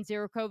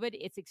non-zero COVID.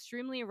 It's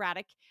extremely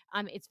erratic.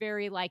 It's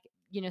very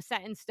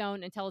set in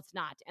stone until it's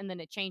not, and then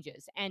it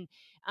changes. And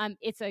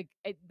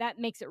that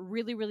makes it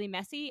really, really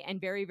messy and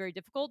very, very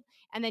difficult.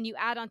 And then you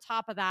add on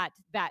top of that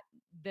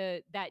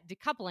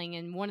decoupling,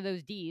 and one of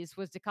those D's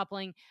was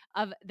decoupling.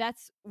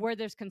 That's where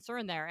there's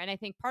concern there. And I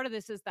think part of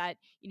this is that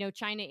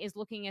China is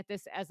looking at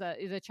this as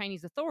the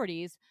Chinese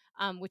authorities,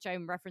 which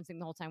I'm referencing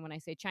the whole time when I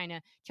say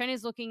China. China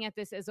is looking at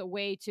this as a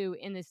way to,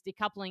 in this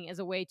decoupling, as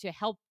a way to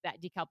help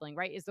that decoupling,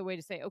 right? Is the way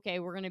to say, okay,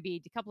 we're going to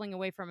be decoupling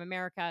away from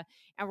America,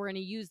 and we're going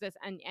to use this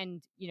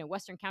and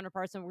Western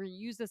counterparts, and we're going to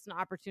use this as an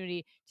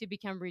opportunity to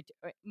become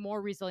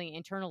more resilient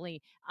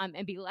internally,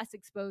 and be less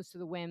exposed to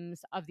the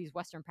whims of these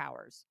Western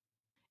powers.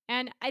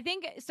 And I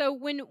think so.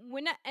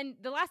 And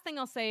the last thing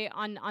I'll say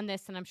on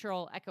this, and I'm sure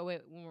I'll echo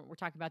it when we're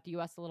talking about the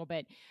U.S. a little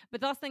bit, but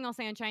the last thing I'll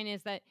say on China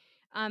is that,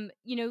 when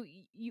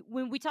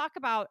I talked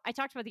about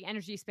the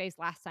energy space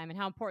last time and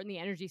how important the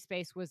energy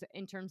space was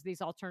in terms of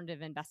these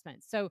alternative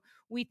investments. So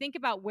we think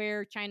about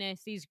where China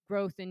sees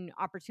growth and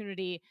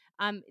opportunity,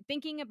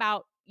 thinking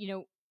about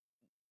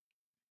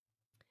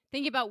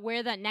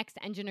where that next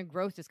engine of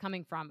growth is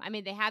coming from. I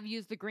mean, they have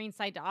used the green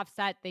side to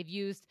offset. They've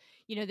used,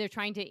 they're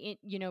trying to,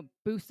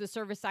 boost the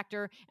service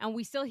sector. And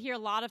we still hear a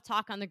lot of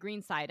talk on the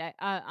green side,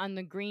 on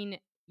the green,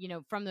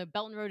 from the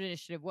Belt and Road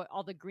Initiative, what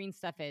all the green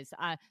stuff is.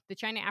 The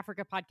China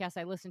Africa podcast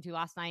I listened to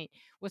last night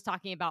was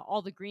talking about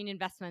all the green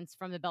investments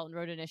from the Belt and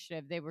Road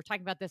Initiative. They were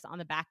talking about this on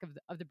the back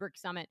of the BRICS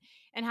Summit,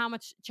 and how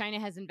much China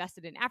has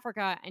invested in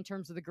Africa in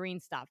terms of the green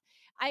stuff.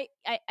 I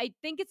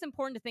think it's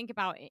important to think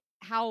about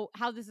how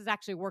this is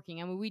actually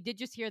working. I mean, we did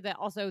just hear that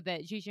also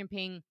that Xi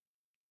Jinping,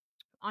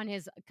 on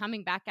his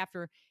coming back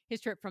after his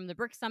trip from the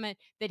BRICS Summit,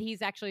 that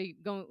he's actually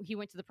he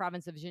went to the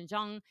province of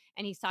Xinjiang,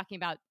 and he's talking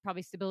about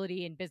probably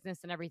stability in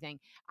business and everything.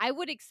 I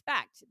would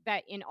expect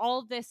that in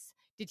all this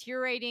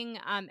deteriorating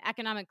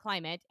economic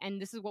climate,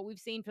 and this is what we've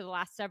seen for the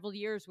last several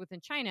years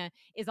within China,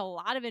 is a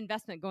lot of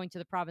investment going to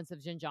the province of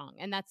Xinjiang.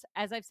 And that's,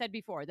 as I've said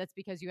before, that's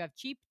because you have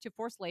cheap to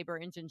forced labor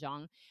in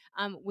Xinjiang,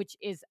 which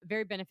is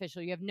very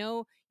beneficial. You have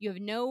no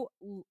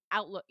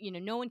outlook,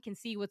 no one can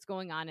see what's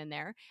going on in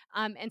there.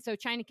 And so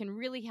China can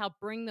really help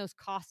bring those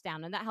costs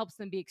down, and that helps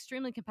them be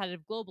extremely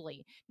competitive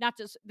globally. Not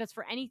just that's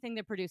for anything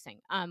they're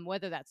producing,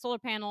 whether that's solar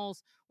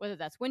panels, whether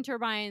that's wind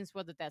turbines,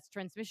 whether that's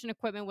transmission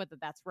equipment, whether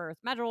that's rare earth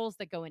metals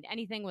that go into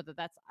anything, whether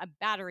that's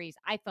batteries,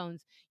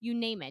 iPhones, you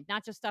name it.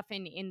 Not just stuff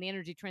in the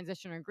energy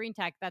transition or green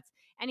tech. That's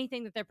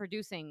anything that they're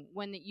producing.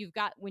 When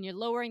you're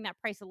lowering that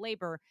price of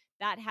labor,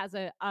 that has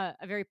a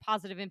very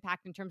positive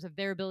impact in terms of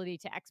their ability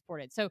to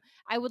export it. So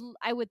I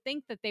would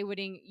think that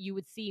you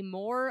would see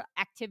more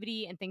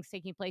activity and things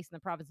taking place in the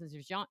provinces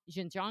of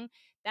Xinjiang.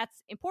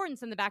 That's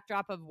importance in the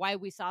backdrop of why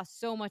we saw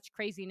so much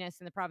craziness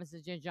in the province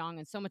of Xinjiang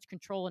and so much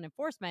control and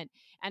enforcement,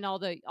 and all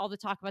the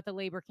talk about the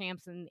labor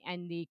camps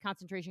and the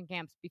concentration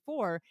camps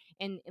before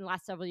in the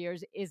last several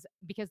years, is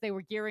because they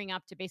were gearing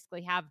up to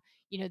basically have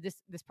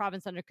this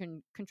province under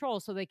control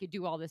so they could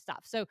do all this stuff.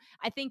 So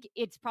I think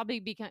it's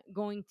probably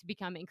going to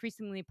become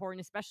increasingly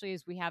important, especially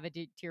as we have a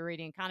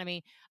deteriorating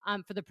economy,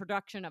 for the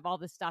production of all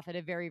this stuff at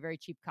a very, very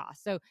cheap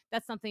cost. So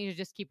that's something to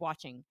just keep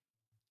watching.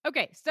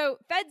 Okay, so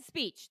Fed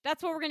speech.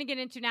 That's what we're going to get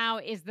into now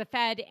is the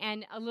Fed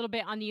and a little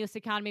bit on the U.S.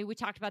 economy. We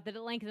talked about that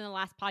at length in the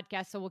last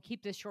podcast, so we'll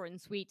keep this short and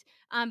sweet.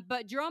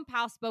 But Jerome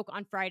Powell spoke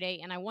on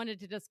Friday, and I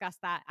wanted to discuss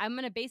that. I'm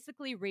going to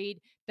basically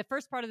read the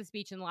first part of the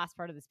speech and the last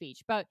part of the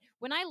speech. But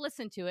when I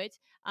listened to it,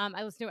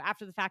 I listened to it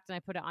after the fact and I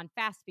put it on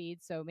fast speed,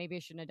 so maybe I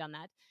shouldn't have done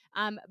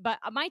that. But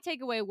my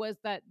takeaway was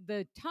that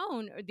the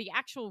tone or the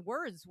actual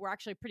words were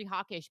actually pretty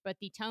hawkish, but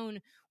the tone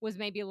was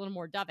maybe a little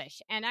more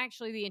dovish. And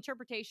actually, the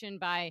interpretation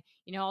by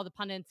all the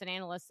pundits and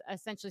analysts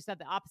essentially said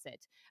the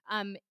opposite.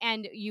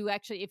 And you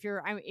actually, if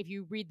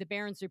you read the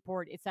Barron's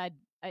report, it said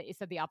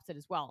the opposite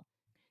as well.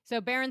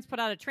 So Barron's put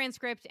out a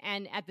transcript,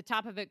 and at the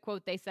top of it,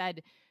 quote, they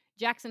said,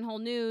 Jackson Hole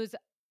News,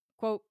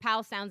 quote,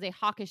 Powell sounds a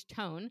hawkish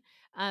tone.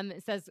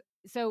 It says,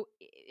 so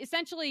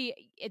essentially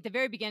at the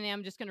very beginning,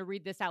 I'm just going to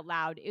read this out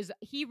loud, is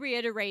he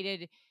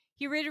reiterated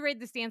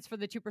the stance for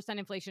the 2%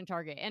 inflation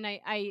target. And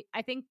I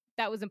think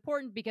that was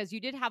important because you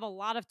did have a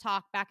lot of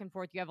talk back and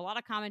forth. You have a lot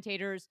of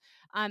commentators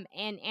and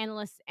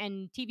analysts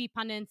and TV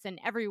pundits and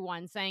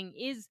everyone saying,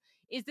 is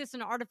this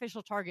an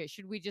artificial target?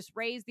 Should we just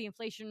raise the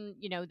inflation,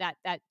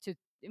 that to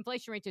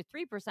inflation rate to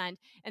 3%,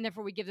 and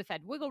therefore we give the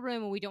Fed wiggle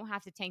room and we don't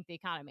have to tank the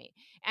economy?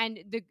 And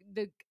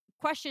the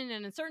question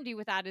and uncertainty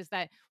with that is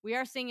that we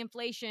are seeing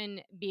inflation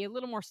be a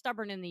little more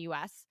stubborn in the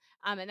US.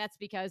 And that's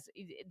because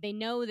they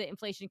know that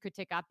inflation could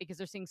tick up because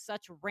they're seeing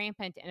such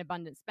rampant and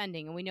abundant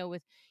spending. And we know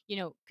with,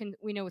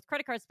 we know with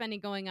credit card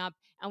spending going up,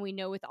 and we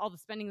know with all the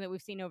spending that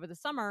we've seen over the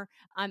summer,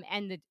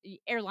 and the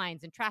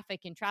airlines and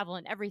traffic and travel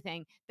and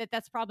everything,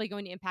 that's probably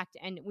going to impact.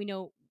 And we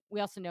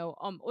also know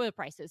oil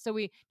prices. So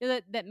we know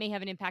that may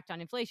have an impact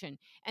on inflation.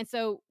 And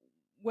so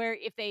where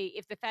if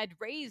the Fed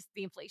raised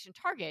the inflation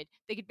target,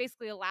 they could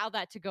basically allow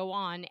that to go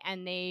on,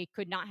 and they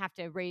could not have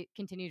to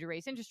continue to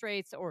raise interest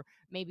rates, or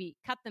maybe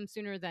cut them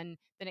sooner than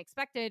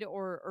expected,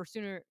 or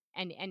sooner,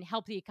 and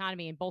help the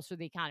economy and bolster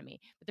the economy.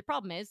 But the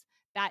problem is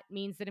that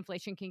means that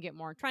inflation can get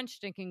more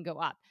entrenched and can go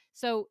up.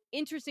 So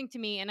interesting to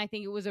me, and I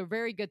think it was a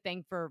very good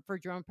thing for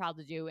Jerome Powell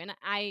to do. And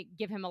I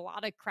give him a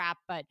lot of crap,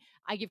 but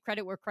I give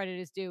credit where credit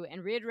is due.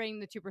 And reiterating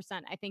the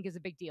 2%, I think, is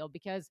a big deal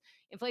because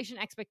inflation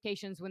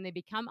expectations, when they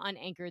become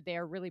unanchored, they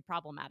are really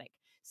problematic.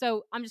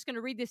 So I'm just going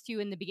to read this to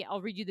you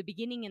I'll read you the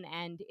beginning and the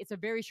end. It's a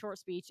very short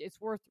speech. It's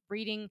worth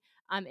reading,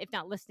 if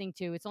not listening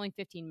to. It's only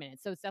 15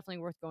 minutes, so it's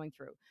definitely worth going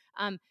through.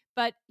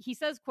 But he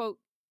says, quote,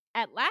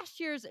 at last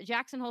year's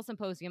Jackson Hole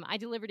Symposium, I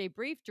delivered a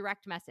brief,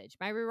 direct message.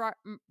 My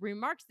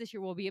remarks this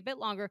year will be a bit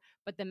longer,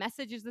 but the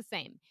message is the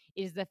same.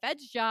 It is the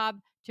Fed's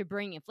job to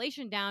bring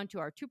inflation down to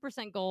our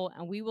 2% goal,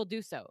 and we will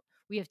do so.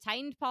 We have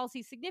tightened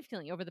policy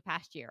significantly over the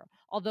past year.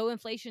 Although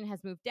inflation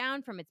has moved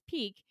down from its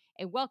peak,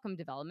 a welcome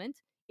development,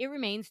 it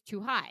remains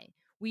too high.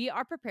 We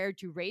are prepared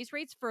to raise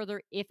rates further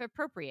if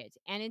appropriate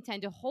and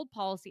intend to hold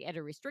policy at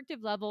a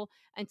restrictive level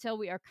until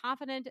we are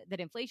confident that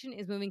inflation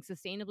is moving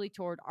sustainably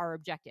toward our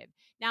objective.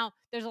 Now,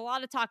 there's a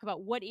lot of talk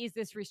about what is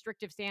this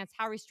restrictive stance?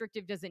 How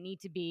restrictive does it need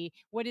to be?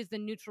 What is the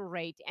neutral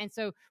rate? And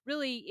so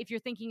really, if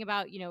you're thinking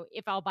about,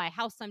 if I'll buy a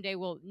house someday,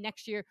 well,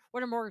 next year,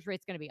 what are mortgage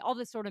rates going to be? All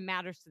this sort of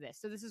matters to this.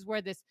 So this is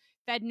where this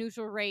Fed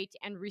neutral rate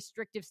and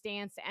restrictive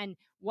stance, and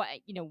what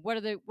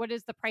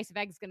is the price of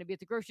eggs going to be at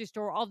the grocery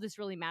store? All of this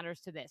really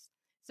matters to this.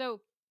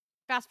 So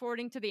fast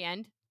forwarding to the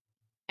end.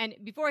 And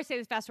before I say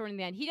this, fast forwarding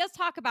to the end, he does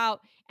talk about,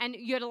 and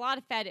you had a lot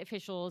of Fed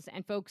officials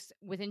and folks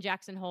within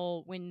Jackson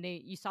Hole, when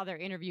you saw their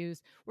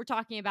interviews, were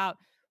talking about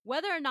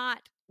whether or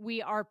not we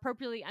are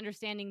appropriately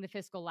understanding the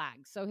fiscal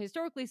lag. So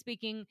historically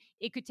speaking,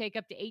 it could take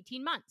up to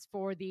 18 months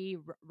for the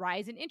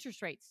rise in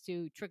interest rates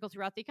to trickle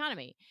throughout the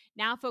economy.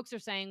 Now folks are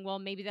saying, well,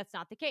 maybe that's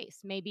not the case.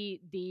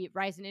 Maybe the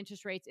rise in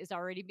interest rates is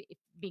already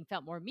being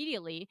felt more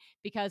immediately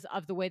because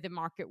of the way the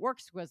market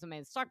works, because the way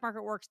the stock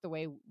market works, the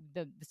way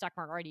the stock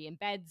market already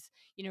embeds,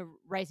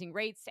 rising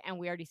rates, and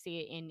we already see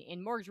it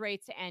in mortgage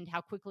rates and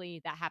how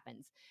quickly that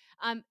happens.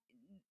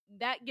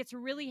 That gets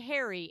really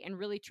hairy and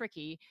really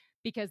tricky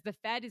because the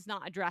Fed is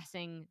not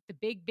addressing the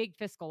big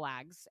fiscal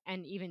lags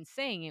and even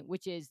saying it,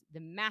 which is the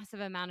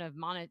massive amount of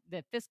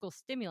the fiscal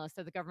stimulus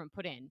that the government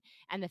put in,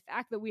 and the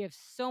fact that we have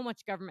so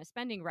much government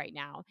spending right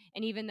now.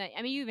 And even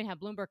you even have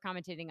Bloomberg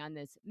commentating on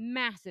this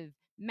massive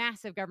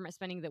government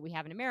spending that we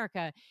have in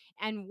America,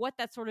 and what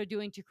that's sort of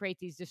doing to create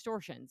these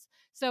distortions.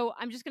 So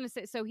I'm just going to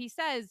say, so he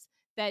says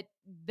that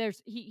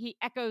he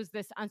echoes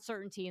this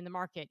uncertainty in the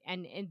market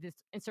and this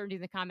uncertainty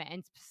in the comment,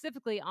 and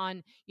specifically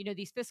on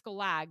these fiscal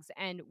lags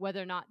and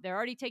whether or not they're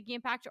already taking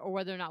impact, or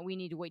whether or not we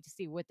need to wait to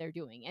see what they're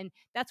doing. And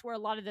that's where a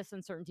lot of this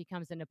uncertainty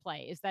comes into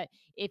play, is that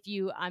if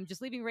you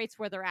just leaving rates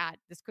where they're at,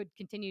 this could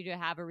continue to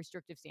have a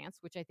restrictive stance,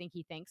 which I think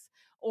he thinks,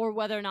 or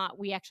whether or not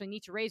we actually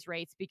need to raise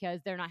rates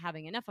because they're not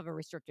having enough of a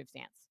restrictive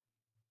stance.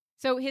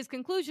 So his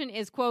conclusion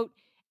is, quote,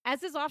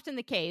 as is often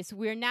the case,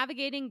 we are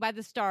navigating by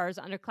the stars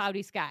under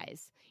cloudy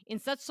skies. In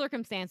such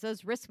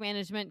circumstances, risk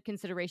management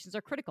considerations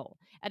are critical.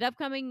 At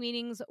upcoming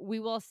meetings,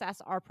 we will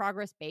assess our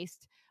progress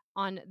based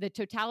on the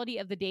totality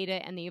of the data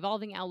and the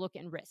evolving outlook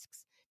and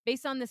risks.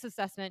 Based on this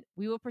assessment,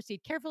 we will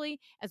proceed carefully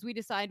as we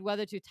decide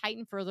whether to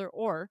tighten further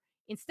or,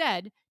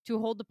 instead, to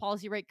hold the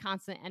policy rate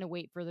constant and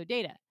await further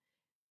data.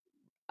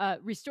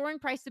 Restoring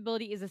price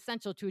stability is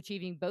essential to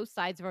achieving both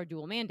sides of our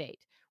dual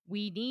mandate.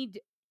 We need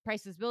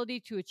price stability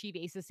to achieve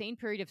a sustained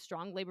period of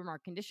strong labor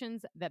market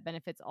conditions that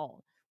benefits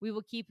all. We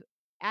will keep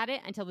at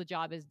it until the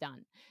job is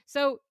done.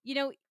 So,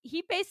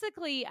 he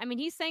basically,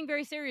 he's saying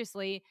very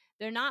seriously,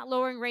 they're not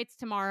lowering rates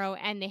tomorrow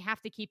and they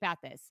have to keep at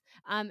this,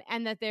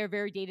 and that they're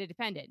very data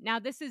dependent. Now,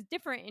 this is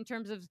different in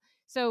terms of,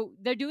 so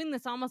they're doing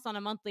this almost on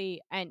a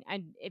monthly and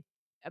if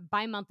a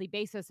bi-monthly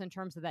basis in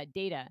terms of that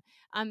data.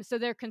 So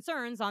there are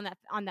concerns on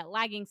that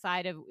lagging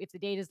side of, if the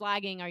data is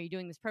lagging, are you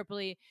doing this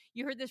properly?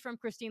 You heard this from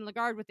Christine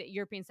Lagarde with the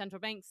European Central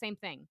Bank. Same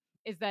thing,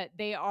 is that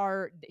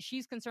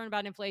she's concerned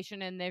about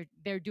inflation and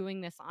they're doing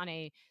this on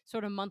a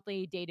sort of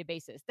monthly data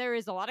basis. There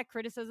is a lot of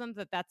criticism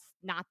that that's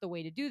not the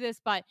way to do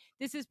this, but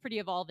this is pretty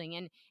evolving.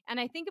 And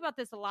I think about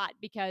this a lot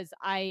because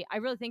I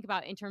really think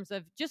about in terms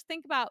of, just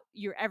think about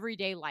your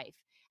everyday life,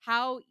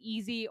 how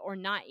easy or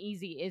not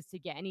easy is to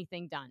get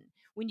anything done.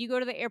 When you go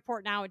to the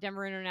airport now at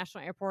Denver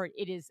International Airport,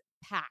 it is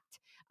packed.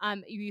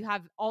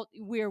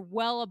 We're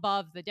well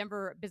above, the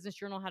Denver Business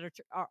Journal had an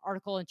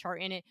article and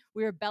chart in it.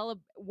 We're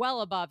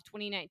well above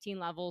 2019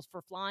 levels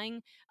for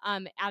flying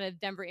out of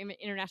Denver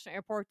International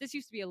Airport. This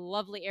used to be a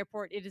lovely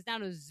airport. It is now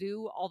a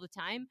zoo all the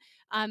time.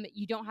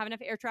 You don't have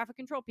enough air traffic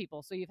control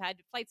people, so you've had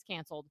flights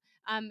canceled.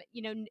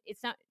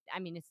 It's not,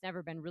 it's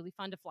never been really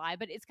fun to fly,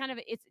 but it's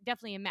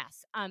definitely a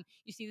mess.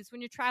 You see this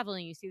when you're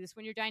traveling. You see this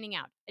when you're dining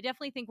out. I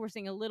definitely think we're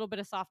seeing a little bit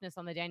of softness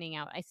on the dining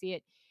out. I see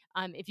it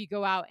if you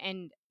go out,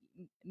 and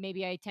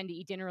maybe I tend to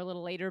eat dinner a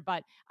little later,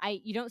 but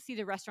you don't see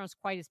the restaurants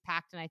quite as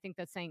packed. And I think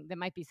that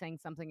might be saying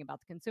something about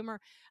the consumer.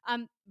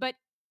 But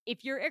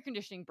if your air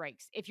conditioning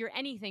breaks, if your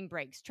anything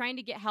breaks, trying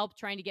to get help,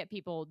 trying to get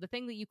people, the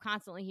thing that you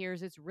constantly hear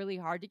is it's really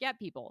hard to get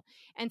people.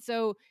 And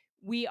so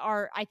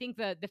I think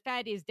the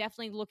Fed is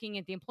definitely looking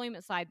at the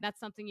employment side.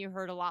 That's something you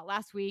heard a lot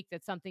last week.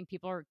 That's something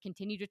people are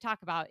continue to talk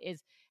about,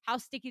 is how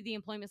sticky the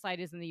employment side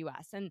is in the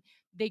US. And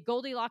the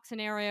Goldilocks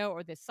scenario,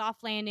 or the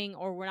soft landing,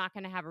 or we're not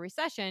going to have a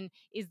recession,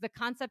 is the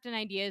concept and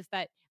idea is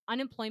that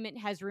unemployment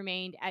has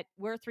remained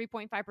we're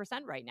 3.5%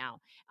 right now.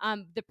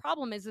 The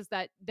problem is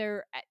that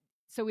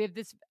so we have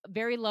this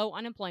very low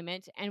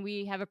unemployment, and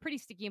we have a pretty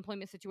sticky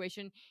employment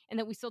situation, and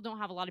that we still don't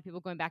have a lot of people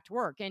going back to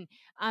work. And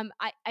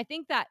I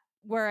think that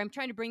where I'm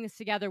trying to bring this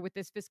together with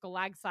this fiscal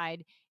lag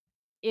side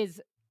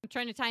is, I'm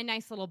trying to tie a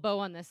nice little bow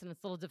on this, and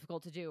it's a little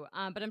difficult to do.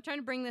 But I'm trying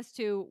to bring this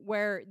to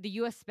where the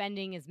U.S.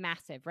 spending is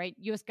massive, right?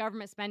 U.S.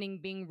 government spending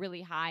being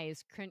really high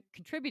is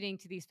contributing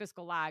to these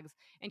fiscal lags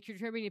and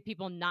contributing to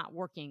people not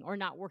working, or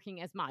not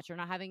working as much, or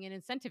not having an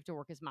incentive to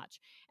work as much.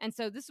 And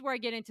so this is where I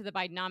get into the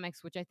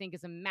Bidenomics, which I think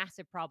is a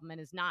massive problem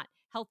and is not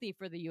healthy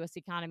for the U.S.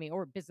 economy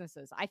or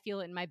businesses. I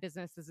feel it in my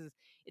business.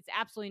 It's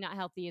absolutely not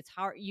healthy. It's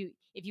hard.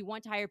 If you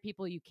want to hire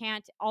people, you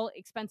can't. All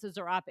expenses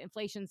are up,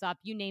 inflation's up,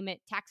 you name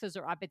it, taxes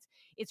are up.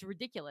 It's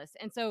ridiculous.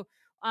 And so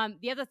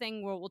the other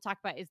thing we'll talk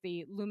about is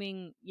the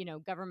looming,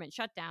 government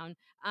shutdown.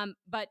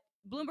 But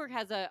Bloomberg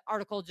has an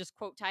article just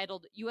quote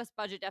titled, "U.S.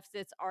 budget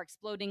deficits are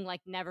exploding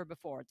like never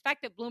before." The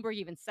fact that Bloomberg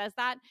even says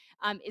that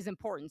is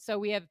important. So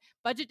we have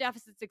budget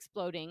deficits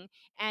exploding.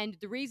 And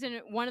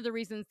one of the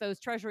reasons those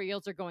treasury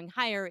yields are going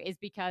higher is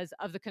because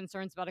of the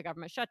concerns about a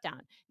government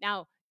shutdown.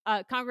 Now,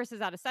 Congress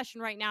is out of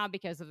session right now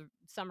because of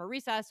summer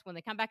recess. When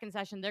they come back in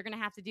session, they're going to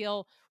have to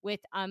deal with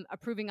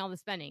approving all the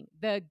spending.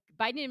 The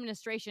Biden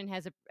administration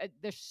has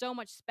there's so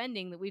much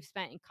spending that we've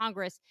spent in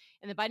Congress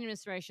and the Biden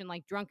administration,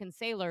 like drunken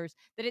sailors,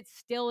 that it's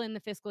still in the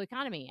fiscal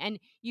economy. And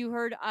you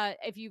heard,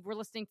 if you were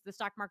listening to the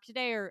stock market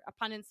today, or a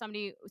pundit,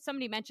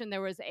 somebody mentioned there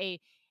was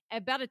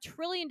about $1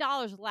 trillion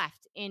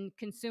left in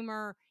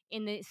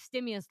the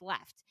stimulus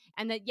left,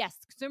 and that yes,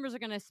 consumers are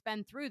going to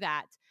spend through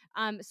that.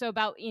 So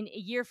about in a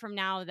year from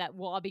now, that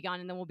will all be gone,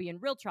 and then we'll be in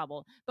real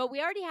trouble. But we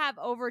already have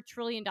over $1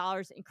 trillion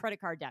in credit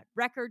card debt,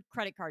 record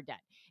credit card debt.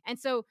 And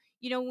so,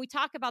 when we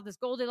talk about this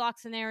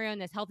Goldilocks scenario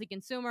and this healthy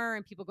consumer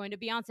and people going to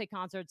Beyonce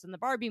concerts and the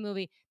Barbie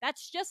movie,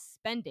 that's just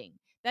spending.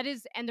 That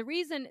is, and the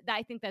reason that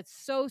I think that's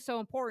so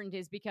important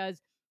is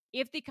because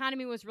if the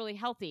economy was really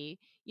healthy,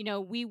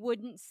 we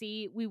wouldn't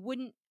see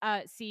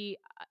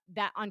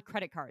that on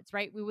credit cards,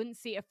 right? We wouldn't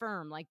see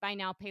Affirm, like buy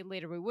now, pay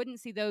later. We wouldn't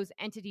see those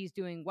entities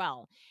doing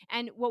well.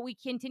 And what we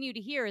continue to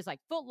hear is like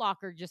Foot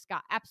Locker just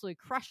got absolutely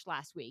crushed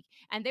last week.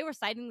 And they were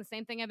citing the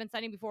same thing I've been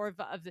citing before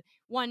of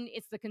one,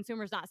 it's the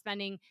consumers not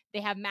spending.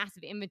 They have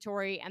massive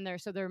inventory, and they're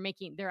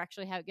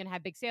actually going to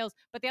have big sales,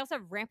 but they also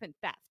have rampant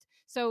theft.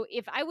 So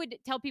if I would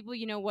tell people,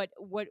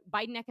 what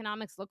Biden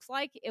economics looks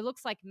like, it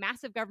looks like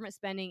massive government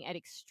spending at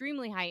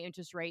extremely high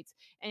interest rates,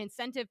 an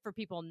incentive for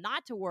people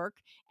not to work,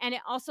 and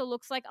it also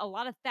looks like a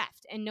lot of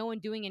theft and no one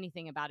doing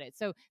anything about it.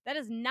 So that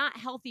is not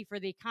healthy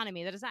for the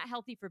economy. That is not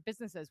healthy for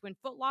businesses. When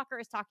Foot Locker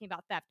is talking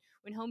about theft,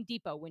 when Home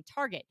Depot, when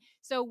Target.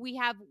 So we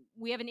have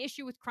an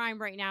issue with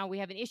crime right now. We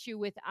have an issue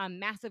with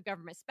massive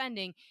government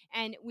spending,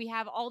 and we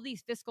have all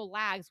these fiscal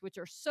lags, which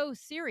are so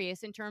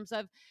serious in terms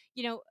of,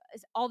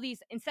 all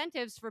these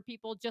incentives for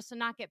people just to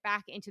not get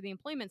back into the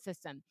employment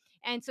system.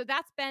 And so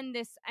that's been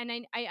this, and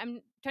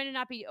I'm trying to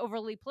not be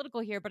overly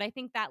political here, but I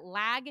think that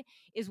lag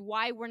is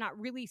why we're not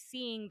really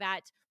seeing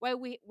that,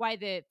 why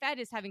the Fed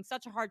is having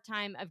such a hard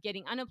time of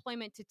getting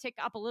unemployment to tick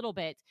up a little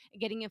bit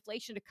and getting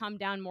inflation to come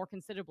down more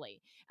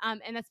considerably.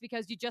 And that's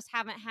because you just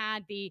haven't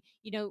had the,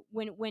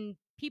 when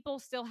people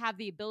still have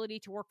the ability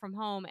to work from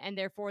home and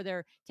therefore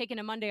they're taking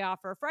a Monday off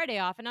or a Friday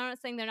off. And I'm not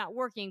saying they're not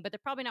working, but they're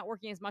probably not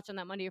working as much on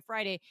that Monday or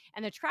Friday,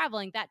 and they're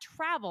traveling. That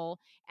travel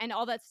and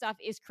all that stuff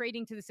is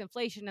creating to this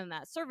inflation in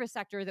that service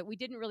sector that we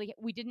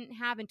didn't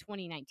have in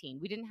 2019.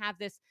 We didn't have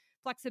this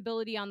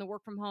flexibility on the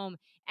work from home.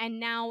 And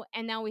now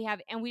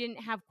we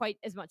didn't have quite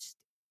as much.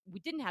 We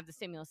didn't have the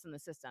stimulus in the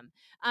system.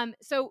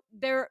 So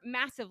there are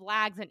massive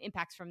lags and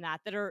impacts from that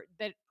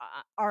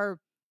are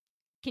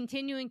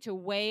continuing to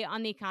weigh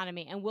on the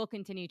economy and will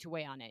continue to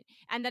weigh on it.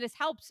 And that has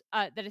helped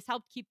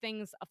keep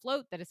things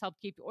afloat, that has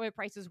helped keep oil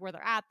prices where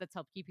they're at, that's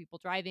helped keep people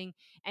driving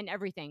and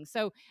everything.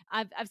 So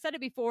I've said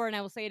it before and I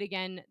will say it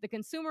again, the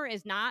consumer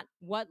is not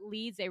what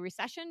leads a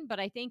recession, but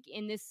I think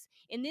in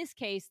this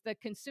case, the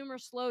consumer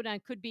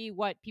slowdown could be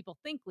what people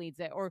think leads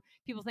it, or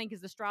people think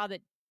is the straw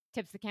that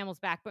tips the camel's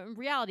back, but in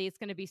reality, it's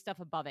going to be stuff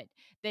above it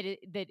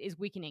that is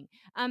weakening.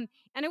 And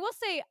I will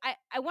say,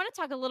 I want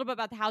to talk a little bit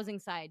about the housing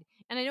side.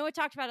 And I know I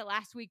talked about it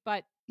last week,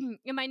 but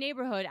in my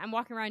neighborhood, I'm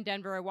walking around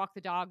Denver. I walk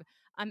the dog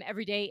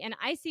every day, and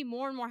I see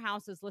more and more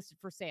houses listed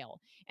for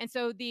sale. And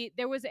so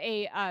there was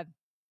a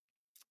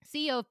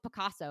CEO of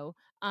Picasso.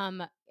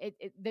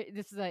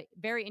 This is a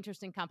very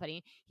interesting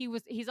company.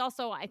 He's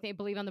also, I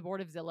believe, on the board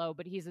of Zillow,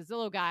 but he's a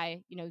Zillow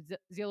guy.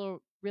 Zillow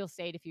real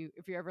estate.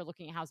 If you're ever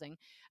looking at housing,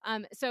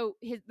 so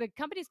the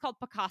company is called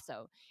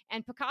Picasso,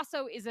 and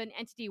Picasso is an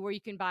entity where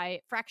you can buy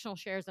fractional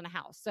shares in a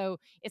house. So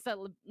it's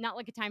not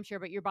like a timeshare,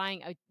 but you're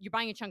buying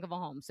a chunk of a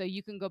home. So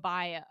you can go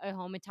buy a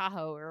home in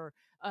Tahoe, or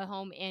a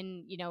home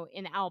in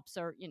in the Alps,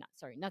 or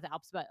not the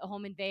Alps, but a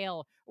home in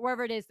Vail, or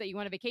wherever it is that you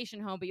want a vacation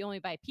home, but you only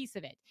buy a piece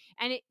of it.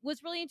 And it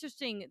was really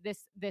interesting,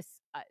 this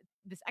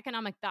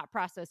economic thought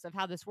process of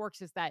how this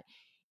works is that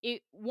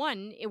it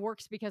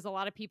works because a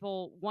lot of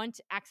people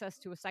want access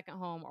to a second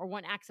home or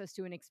want access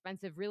to an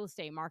expensive real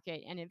estate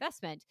market and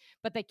investment,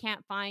 but they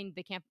can't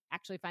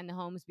actually find the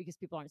homes because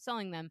people aren't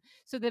selling them.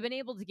 So they've been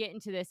able to get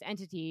into this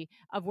entity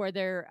of where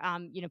they're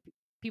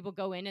people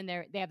go in and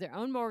they have their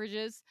own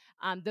mortgages.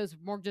 Those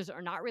mortgages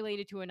are not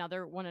related to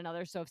one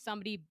another. So if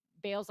somebody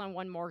bails on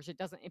one mortgage, it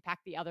doesn't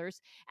impact the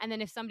others. And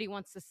then if somebody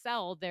wants to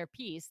sell their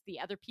piece, the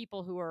other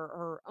people who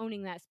are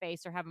owning that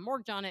space or have a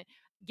mortgage on it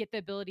get the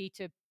ability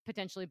to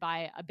potentially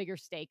buy a bigger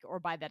stake or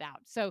buy that out.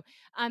 So,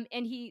 and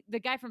the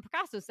guy from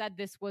Picasso said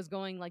this was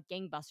going like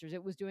gangbusters.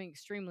 It was doing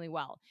extremely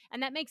well.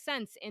 And that makes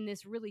sense in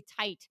this really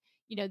tight,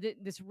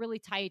 this really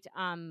tight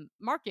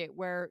market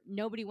where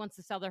nobody wants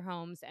to sell their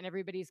homes and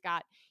everybody's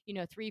got,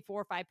 3,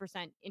 4,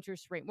 5%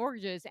 interest rate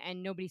mortgages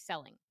and nobody's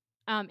selling.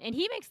 And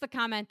he makes the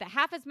comment that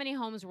half as many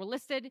homes were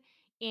listed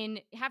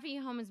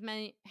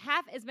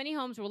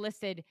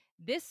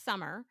this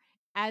summer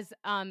as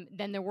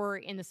than there were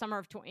in the summer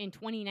of in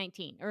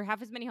 2019, or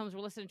half as many homes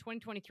were listed in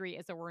 2023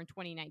 as there were in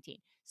 2019.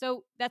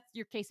 So that's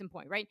your case in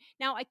point, right?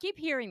 Now, I keep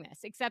hearing this,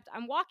 except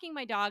I'm walking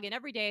my dog and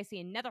every day I see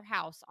another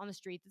house on the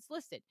street that's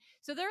listed.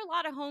 So there are a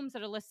lot of homes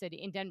that are listed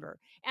in Denver.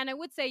 And I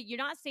would say you're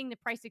not seeing the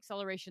price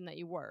acceleration that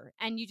you were,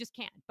 and you just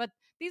can't. But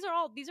these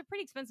are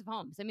pretty expensive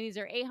homes. I mean, these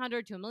are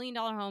 $800,000 to $1 million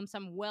homes,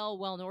 some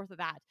well north of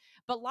that.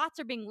 But lots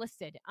are being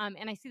listed,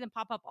 and I see them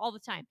pop up all the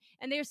time.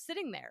 And they're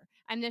sitting there,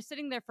 and they're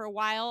sitting there for a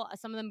while.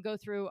 Some of them go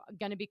through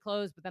going to be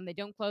closed, but then they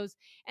don't close.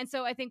 And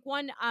so I think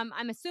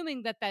I'm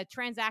assuming that the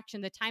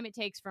transaction, the time it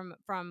takes from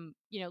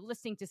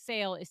listing to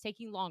sale is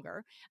taking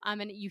longer.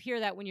 And you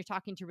hear that when you're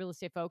talking to real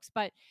estate folks,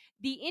 but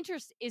the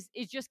interest is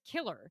just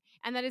killer.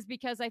 And that is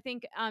because I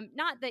think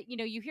not that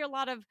you hear a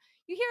lot of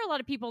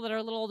people that are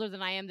a little older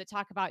than I am that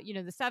talk about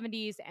the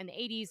 70s and the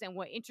 80s and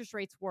what interest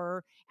rates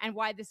were and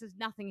why this is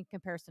nothing in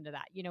comparison to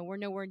that. We're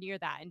nowhere near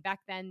that. And back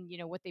then,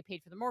 what they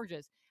paid for the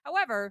mortgages.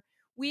 However,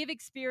 we have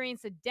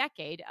experienced a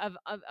decade of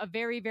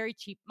very, very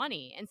cheap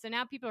money. And so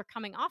now people are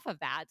coming off of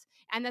that.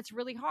 And that's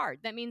really hard.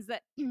 That means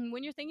that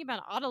when you're thinking about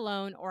an auto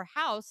loan or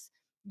house,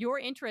 your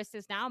interest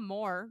is now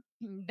more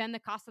than the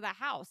cost of that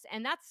house.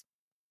 And that's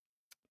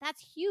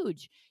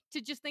huge to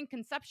just think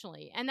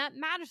conceptually. And that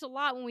matters a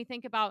lot when we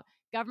think about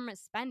government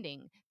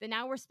spending, that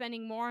now we're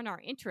spending more on our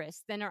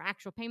interest than our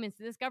actual payments.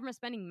 This government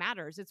spending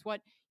matters. It's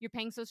what you're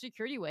paying Social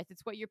Security with.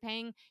 It's what you're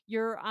paying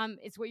your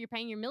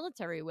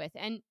military with.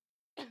 And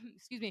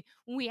excuse me,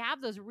 when we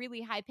have those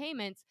really high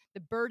payments, the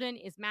burden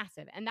is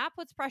massive. And that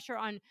puts pressure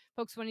on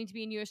folks wanting to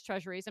be in U.S.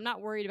 Treasuries. I'm not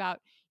worried about,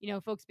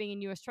 folks being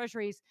in U.S.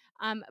 Treasuries,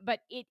 but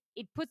it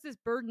puts this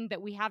burden that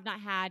we have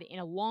not had in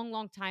a long,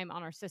 long time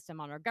on our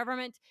system, on our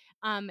government,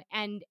 and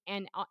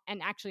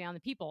actually on the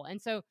people. And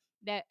so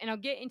and I'll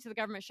get into the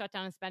government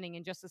shutdown and spending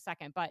in just a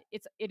second, but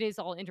it is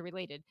all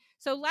interrelated.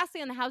 So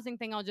lastly, on the housing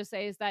thing, I'll just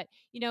say is that,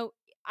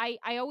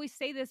 I always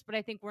say this, but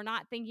I think we're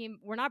not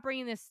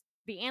bringing this.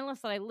 The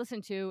analysts that I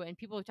listen to and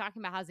people who are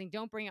talking about housing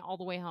don't bring it all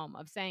the way home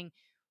of saying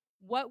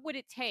what would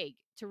it take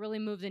to really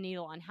move the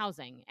needle on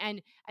housing?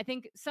 And I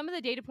think some of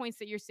the data points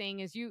that you're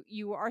seeing is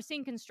you are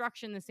seeing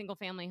construction, the single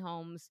family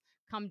homes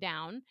come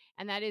down,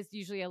 and that is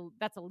usually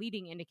that's a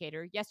leading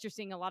indicator. Yes, you're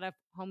seeing a lot of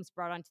homes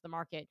brought onto the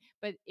market,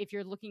 but if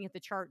you're looking at the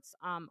charts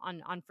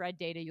on Fred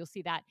data, you'll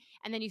see that,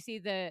 and then you see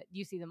the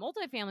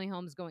multifamily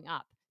homes going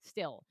up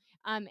still,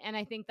 and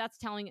I think that's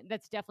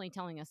definitely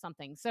telling us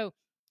something. So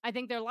I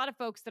think there are a lot of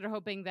folks that are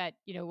hoping that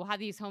we'll have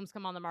these homes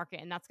come on the market,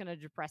 and that's going to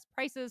depress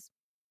prices.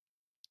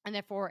 And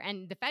therefore,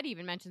 and the Fed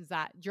even mentions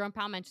that, Jerome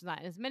Powell mentions that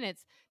in his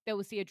minutes, that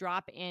we'll see a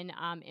drop in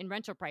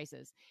rental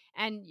prices.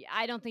 And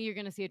I don't think you're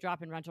going to see a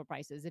drop in rental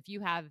prices if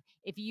you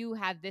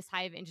have this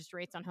high of interest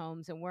rates on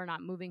homes, and we're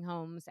not moving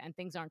homes, and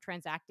things aren't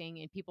transacting,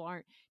 and people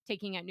aren't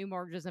taking out new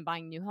mortgages and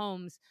buying new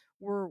homes.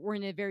 We're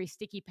in a very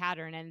sticky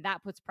pattern, and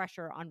that puts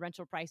pressure on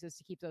rental prices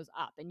to keep those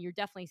up. And you're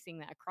definitely seeing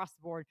that across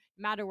the board,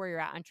 no matter where you're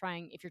at,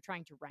 if you're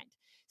trying to rent.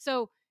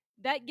 So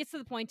that gets to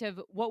the point of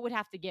what would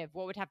have to give,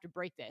 what would have to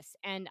break this.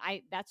 And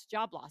that's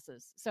job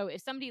losses. So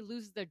if somebody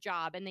loses their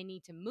job and they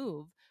need to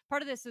move,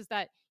 part of this is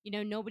that,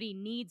 nobody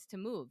needs to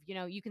move.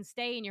 You can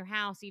stay in your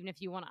house even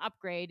if you want to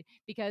upgrade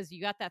because you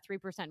got that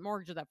 3%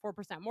 mortgage or that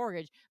 4%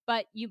 mortgage,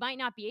 but you might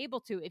not be able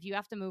to if you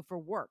have to move for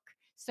work.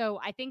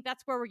 So I think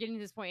that's where we're getting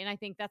to this point. And I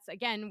think that's,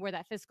 again, where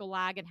that fiscal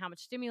lag and how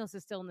much stimulus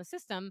is still in the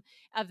system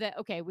of that,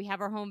 okay, we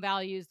have our home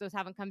values. Those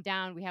haven't come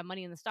down. We have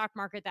money in the stock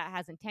market that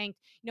hasn't tanked.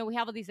 We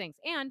have all these things.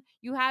 And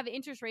you have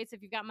interest rates.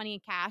 If you've got money in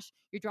cash,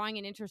 you're drawing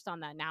an interest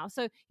on that now.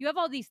 So you have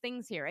all these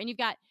things here. And you've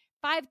got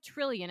 $5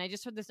 trillion. I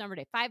just heard this number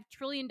today, $5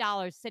 trillion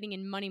sitting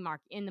in the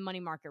money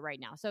market right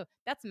now. So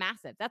that's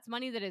massive. That's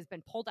money that has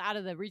been pulled out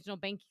of the regional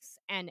banks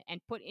and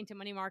put into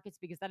money markets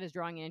because that is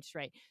drawing an interest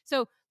rate.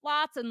 So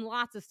lots and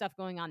lots of stuff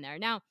going on there.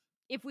 Now,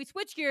 if we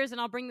switch gears, and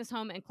I'll bring this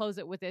home and close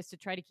it with this to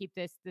try to keep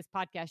this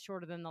podcast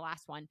shorter than the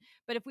last one.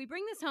 But if we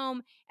bring this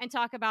home and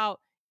talk about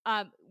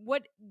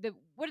what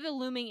are the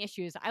looming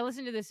issues? I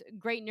listened to this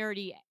great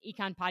nerdy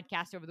econ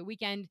podcast over the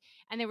weekend,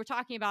 and they were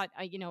talking about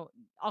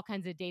all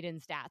kinds of data and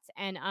stats.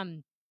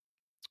 And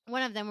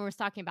one of them was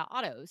talking about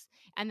autos,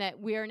 and that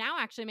we are now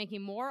actually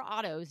making more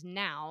autos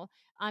now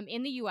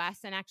in the U.S.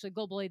 and actually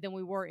globally than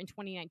we were in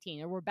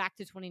 2019, or we're back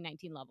to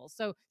 2019 levels.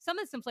 So some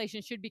of this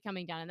inflation should be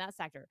coming down in that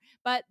sector.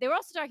 But they were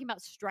also talking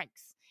about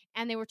strikes,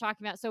 and they were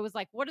talking about, so it was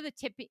like, what are the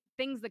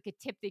things that could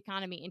tip the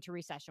economy into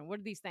recession? What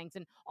are these things?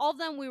 And all of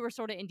them, we were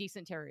sort of in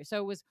decent territory. So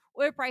it was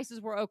oil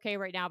prices were okay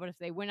right now, but if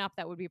they went up,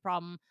 that would be a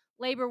problem.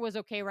 Labor was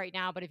okay right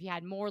now, but if you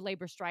had more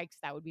labor strikes,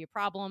 that would be a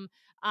problem.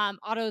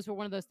 Autos were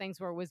one of those things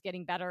where it was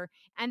getting better.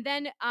 And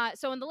then,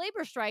 so in the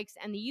labor strikes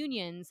and the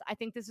unions, I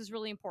think this is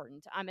really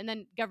important. And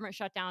then government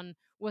shutdown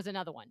was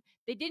another one.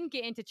 They didn't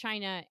get into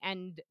China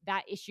and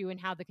that issue and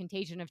how the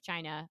contagion of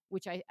China,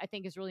 which I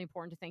think is really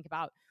important to think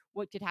about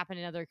what could happen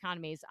in other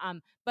economies.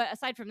 But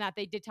aside from that,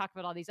 they did talk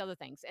about all these other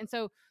things. And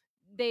so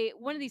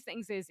one of these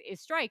things is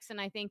strikes.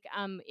 And I think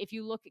if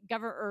you look,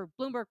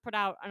 Bloomberg put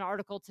out an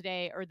article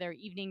today, or their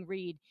evening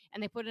read,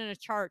 and they put in a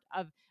chart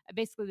of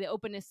basically the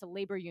openness to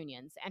labor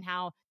unions and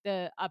how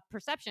the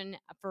perception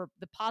for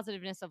the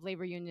positiveness of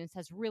labor unions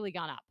has really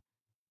gone up.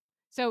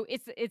 So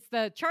it's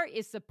the chart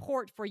is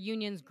support for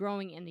unions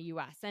growing in the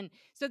U.S. And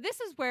so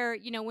this is where,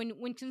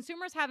 when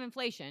consumers have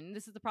inflation,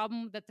 this is the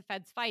problem that the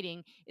Fed's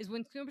fighting, is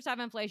when consumers have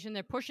inflation,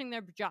 they're pushing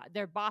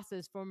their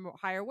bosses for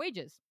higher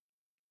wages.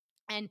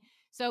 And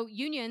so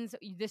unions,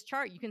 this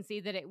chart, you can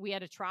see that we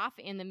had a trough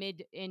in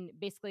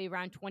basically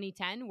around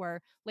 2010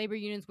 where labor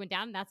unions went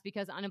down. And that's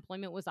because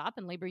unemployment was up,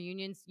 and labor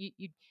unions,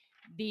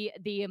 the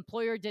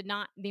employee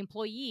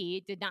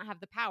did not have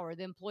the power.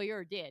 The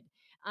employer did.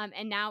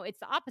 And now it's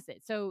the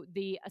opposite. So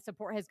the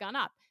support has gone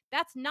up.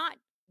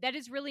 That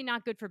is really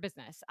not good for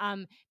business,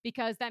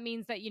 because that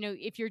means that,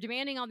 if you're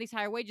demanding all these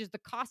higher wages, the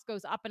cost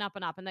goes up and up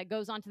and up, and that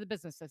goes on to the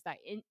businesses. That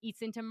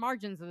eats into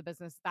margins of the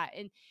business, that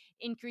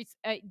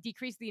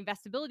decrease the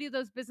investability of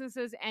those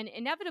businesses. And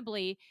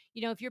inevitably,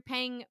 if you're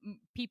paying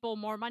people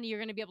more money, you're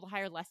going to be able to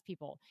hire less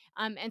people.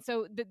 And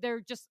so there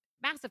are just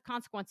massive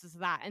consequences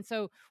of that. And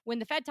so when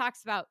the Fed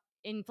talks about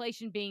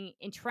inflation being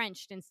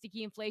entrenched and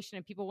sticky inflation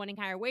and people wanting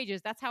higher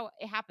wages, that's how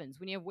it happens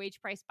when you have wage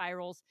price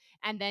spirals,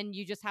 and then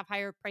you just have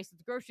higher prices at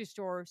the grocery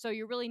store. So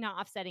you're really not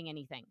offsetting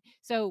anything.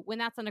 So when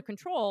that's under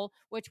control,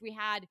 which we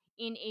had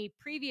in a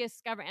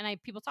previous government,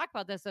 and people talk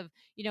about this of,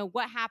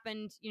 what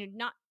happened,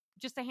 not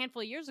just a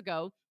handful of years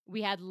ago,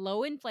 we had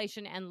low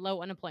inflation and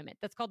low unemployment.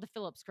 That's called the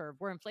Phillips curve,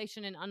 where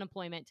inflation and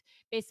unemployment,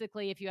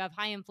 basically, if you have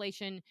high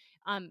inflation,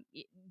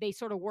 they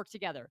sort of work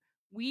together.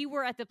 We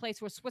were at the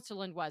place where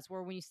Switzerland was,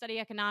 where when you study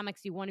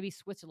economics, you want to be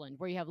Switzerland,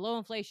 where you have low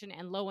inflation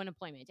and low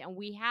unemployment. And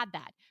we had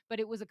that, but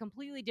it was a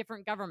completely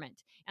different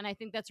government. And I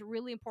think that's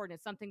really important.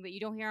 It's something that you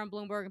don't hear on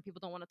Bloomberg and people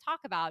don't want to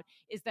talk about,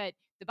 is that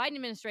the Biden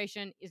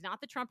administration is not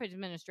the Trump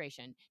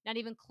administration, not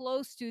even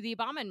close to the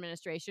Obama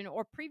administration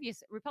or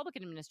previous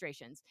Republican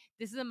administrations.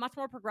 This is a much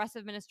more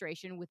progressive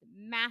administration with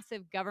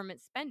massive government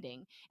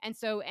spending. And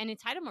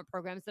entitlement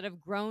programs that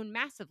have grown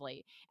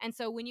massively. And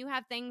so when you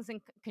have things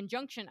in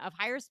conjunction of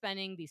higher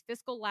spending, these fiscal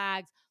fiscal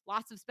lags,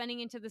 lots of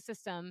spending into the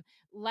system,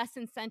 less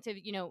incentive,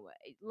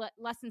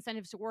 less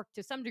incentives to work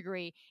to some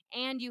degree,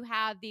 and you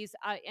have these,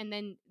 and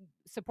then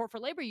support for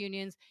labor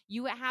unions,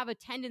 you have a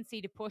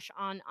tendency to push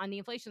on the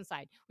inflation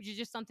side, which is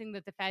just something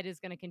that the Fed is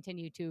going to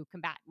continue to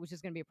combat, which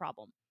is going to be a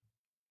problem.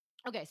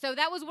 Okay, so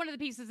that was one of the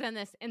pieces in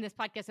this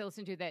podcast I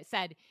listened to that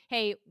said,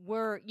 "Hey,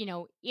 we're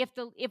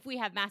if we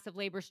have massive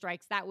labor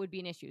strikes, that would be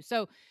an issue."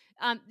 So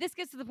this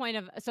gets to the point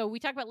of, so we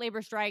talk about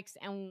labor strikes,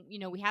 and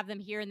we have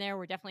them here and there.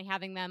 We're definitely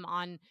having them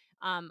on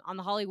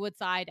the Hollywood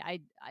side.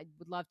 I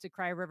would love to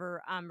cry a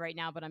river right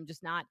now, but I'm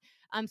just not.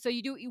 So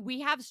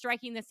we have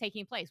striking that's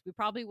taking place. We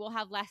probably will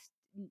have less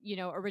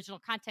original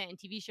content and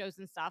TV shows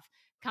and stuff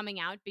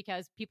coming out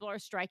because people are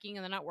striking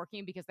and they're not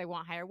working because they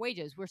want higher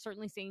wages. We're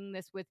certainly seeing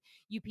this with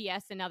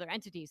UPS and other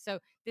entities. So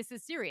this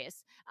is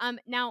serious.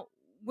 Now,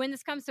 when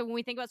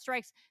we think about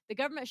strikes, the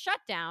government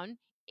shutdown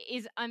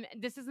is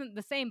this isn't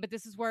the same, but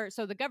this is where,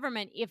 so the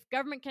government, if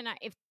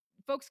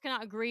folks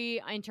cannot agree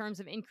in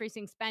terms of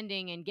increasing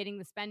spending and getting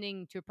the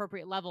spending to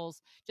appropriate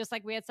levels, just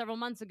like we had several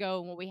months ago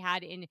and what we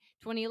had in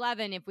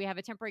 2011, if we have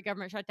a temporary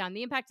government shutdown,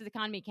 the impact to the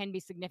economy can be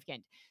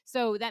significant.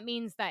 So that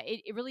means that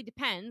it really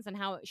depends on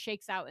how it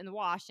shakes out in the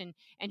wash and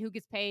who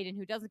gets paid and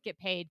who doesn't get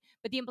paid.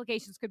 But the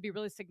implications could be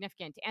really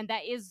significant. And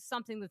that is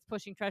something that's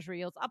pushing Treasury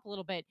yields up a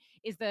little bit,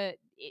 is the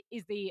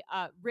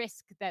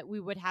risk that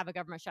we would have a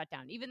government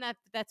shutdown. Even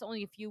that's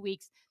only a few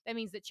weeks, that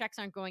means that checks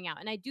aren't going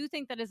out. And I do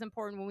think that is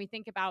important when we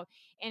think about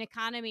an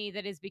economy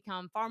that has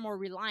become far more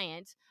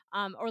reliant,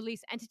 or at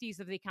least entities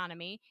of the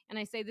economy. And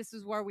I say this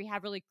is where we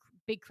have really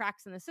big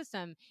cracks in the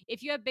system.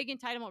 If you have big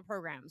entitlement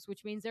programs,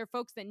 which means there are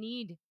folks that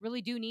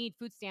really do need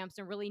food stamps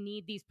and really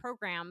need these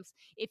programs.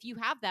 If you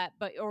have that,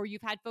 or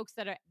you've had folks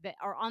that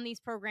are on these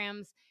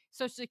programs,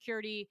 Social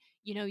Security,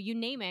 you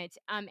name it,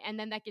 and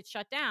then that gets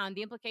shut down,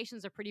 the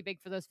implications are pretty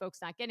big for those folks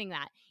not getting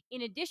that.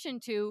 In addition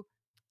to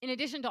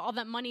all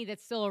that money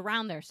that's still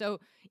around there. So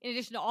in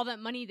addition to all that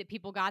money that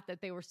people got, that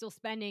they were still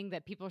spending,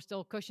 that people are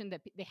still cushioned,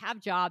 that they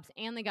have jobs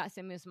and they got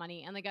stimulus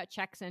money and they got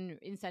checks and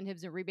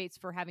incentives and rebates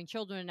for having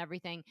children and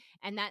everything.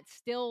 And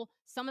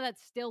some of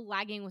that's still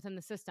lagging within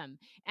the system.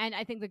 And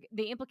I think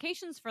the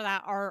implications for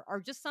that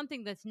are just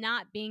something that's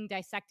not being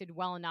dissected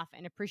well enough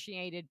and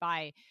appreciated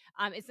by,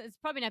 it's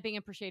probably not being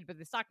appreciated by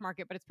the stock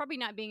market, but it's probably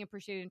not being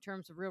appreciated in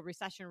terms of real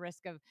recession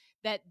risk, of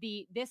that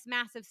this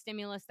massive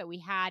stimulus that we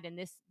had and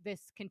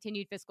this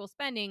continued fiscal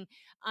spending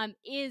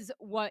is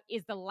what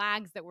is the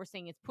lags that we're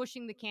seeing. It's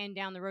pushing the can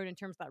down the road in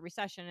terms of that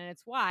recession. And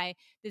it's why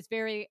this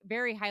very,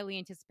 very highly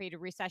anticipated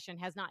recession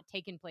has not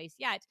taken place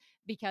yet,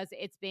 because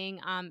it's being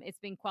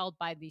quelled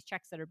by these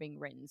checks that are being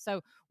written.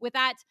 So with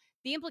that,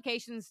 the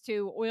implications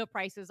to oil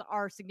prices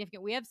are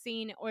significant. We have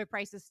seen oil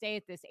prices stay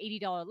at this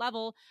 $80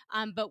 level,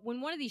 but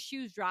when one of these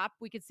shoes drop,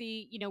 we could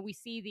see, we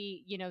see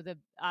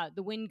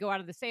the wind go out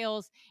of the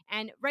sails.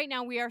 And right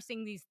now we are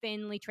seeing these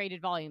thinly traded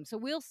volumes. So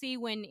we'll see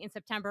when in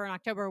September and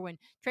October, when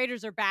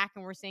traders are back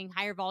and we're seeing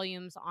higher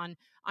volumes on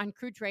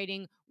crude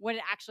trading, what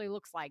it actually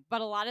looks like.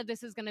 But a lot of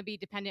this is going to be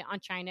dependent on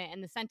China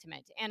and the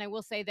sentiment. And I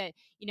will say that,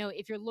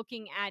 if you're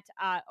looking at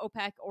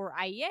OPEC or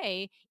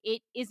IEA,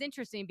 it is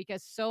interesting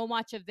because so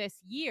much of this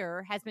year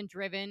has been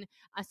driven,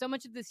 so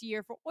much of this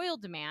year for oil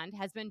demand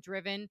has been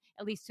driven,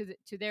 at least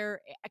to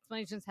their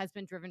explanations, has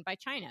been driven by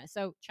China.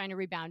 So China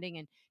rebounding,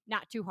 and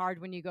not too hard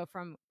when you go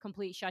from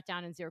complete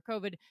shutdown and zero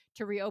COVID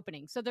to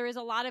reopening. So there is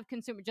a lot of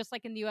consumer, just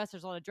like in the US,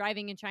 there's a lot of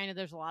driving in China.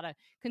 There's a lot of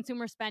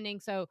consumer spending.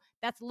 So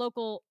that's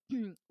local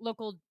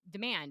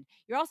demand.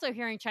 You're also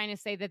hearing China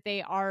say that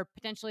they are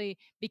potentially,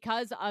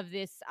 because of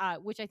this,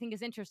 which I think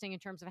is interesting in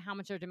terms of how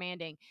much they're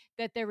demanding,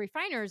 that their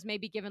refiners may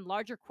be given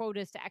larger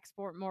quotas to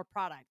export more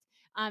product.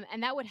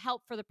 And that would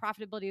help for the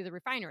profitability of the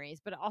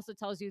refineries, but it also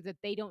tells you that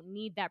they don't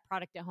need that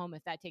product at home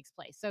if that takes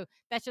place. So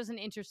that's just an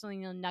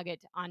interesting little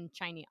nugget on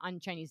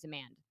Chinese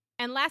demand.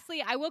 And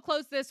lastly, I will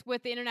close this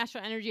with the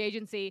International Energy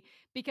Agency,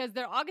 because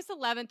their August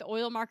 11th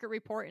oil market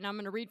report, and I'm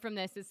going to read from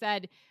this, it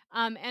said,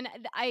 and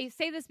I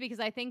say this because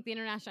I think the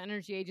International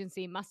Energy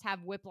Agency must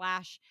have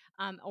whiplash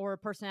or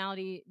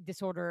personality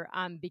disorder,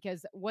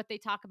 because what they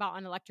talk about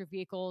on electric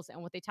vehicles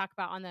and what they talk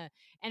about on the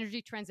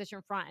energy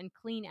transition front and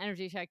clean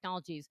energy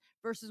technologies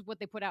versus what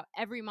they put out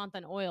every month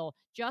on oil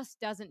just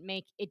doesn't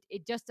make it.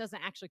 It just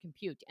doesn't actually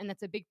compute. And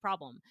that's a big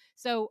problem.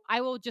 So I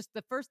will just,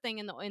 the first thing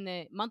in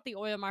the monthly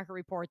oil market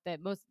report that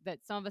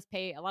some of us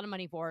pay a lot of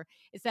money for,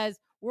 it says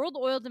world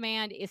oil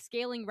demand is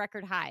scaling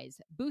record highs,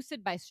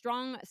 boosted by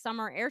strong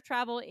summer air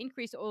travel,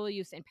 increased oil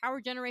use in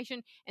power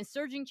generation, and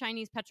surging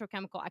Chinese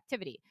petrochemical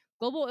activity.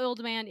 Global oil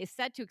demand is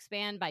set to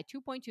expand by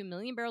 2.2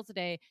 million barrels a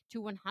day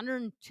to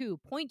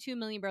 102.2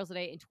 million barrels a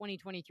day in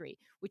 2023,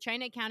 with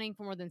China accounting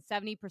for more than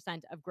 70%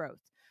 of growth.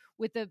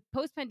 With the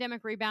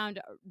post-pandemic rebound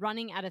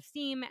running out of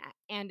steam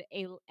and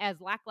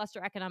as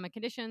lackluster economic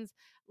conditions,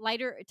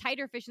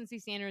 tighter efficiency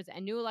standards,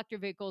 and new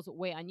electric vehicles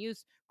weigh on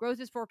use, growth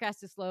is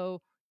forecast to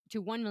slow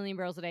to 1 million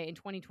barrels a day in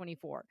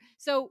 2024.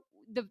 So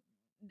the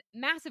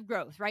massive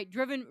growth, right?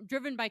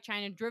 Driven by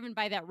China, driven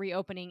by that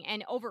reopening.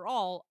 And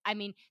overall, I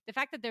mean, the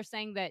fact that they're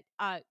saying that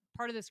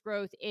part of this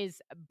growth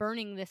is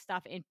burning this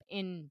stuff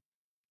in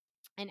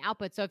and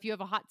output. So if you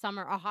have a hot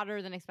summer, a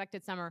hotter than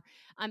expected summer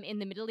in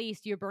the Middle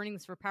East, you're burning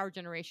this for power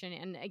generation.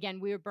 And again,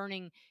 we were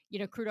burning,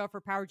 crude oil for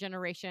power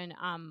generation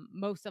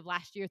most of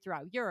last year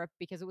throughout Europe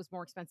because it was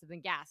more expensive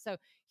than gas. So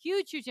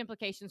huge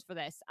implications for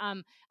this.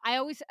 I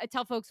always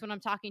tell folks when I'm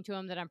talking to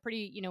them that I'm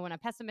pretty, when I'm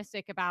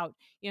pessimistic about,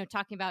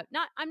 talking about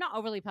I'm not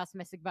overly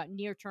pessimistic about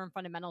near-term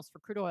fundamentals for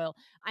crude oil.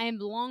 I am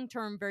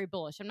long-term very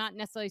bullish. I'm not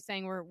necessarily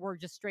saying we're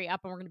just straight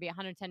up and we're going to be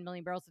 110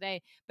 million barrels a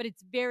day, but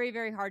it's very,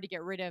 very hard to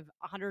get rid of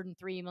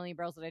 103 million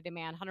barrels a day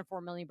demand,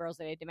 104 million barrels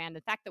a day demand.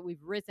 The fact that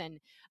we've risen,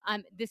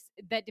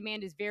 that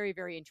demand is very,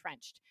 very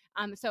entrenched.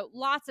 So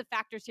lots of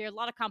factors here, a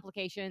lot of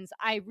complications.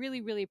 I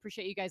really, really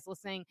appreciate you guys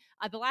listening.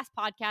 The last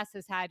podcast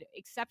has had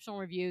exceptional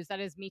reviews. That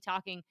is me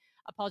talking.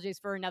 Apologies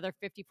for another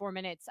 54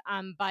 minutes,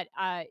 but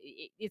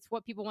it's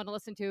what people want to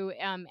listen to,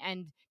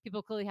 and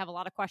people clearly have a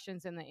lot of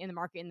questions in the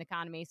market, in the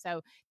economy.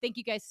 So thank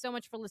you guys so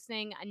much for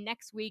listening.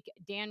 Next week,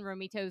 Dan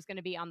Romito is going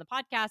to be on the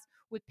podcast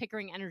with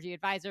Pickering Energy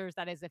Advisors.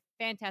 That is a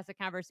fantastic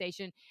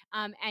conversation.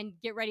 And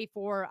get ready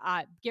for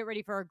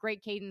a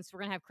great cadence.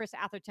 We're going to have Chris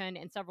Atherton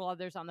and several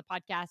others on the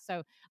podcast.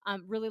 So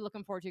really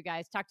looking forward to you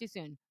guys. Talk to you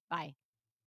soon. Bye.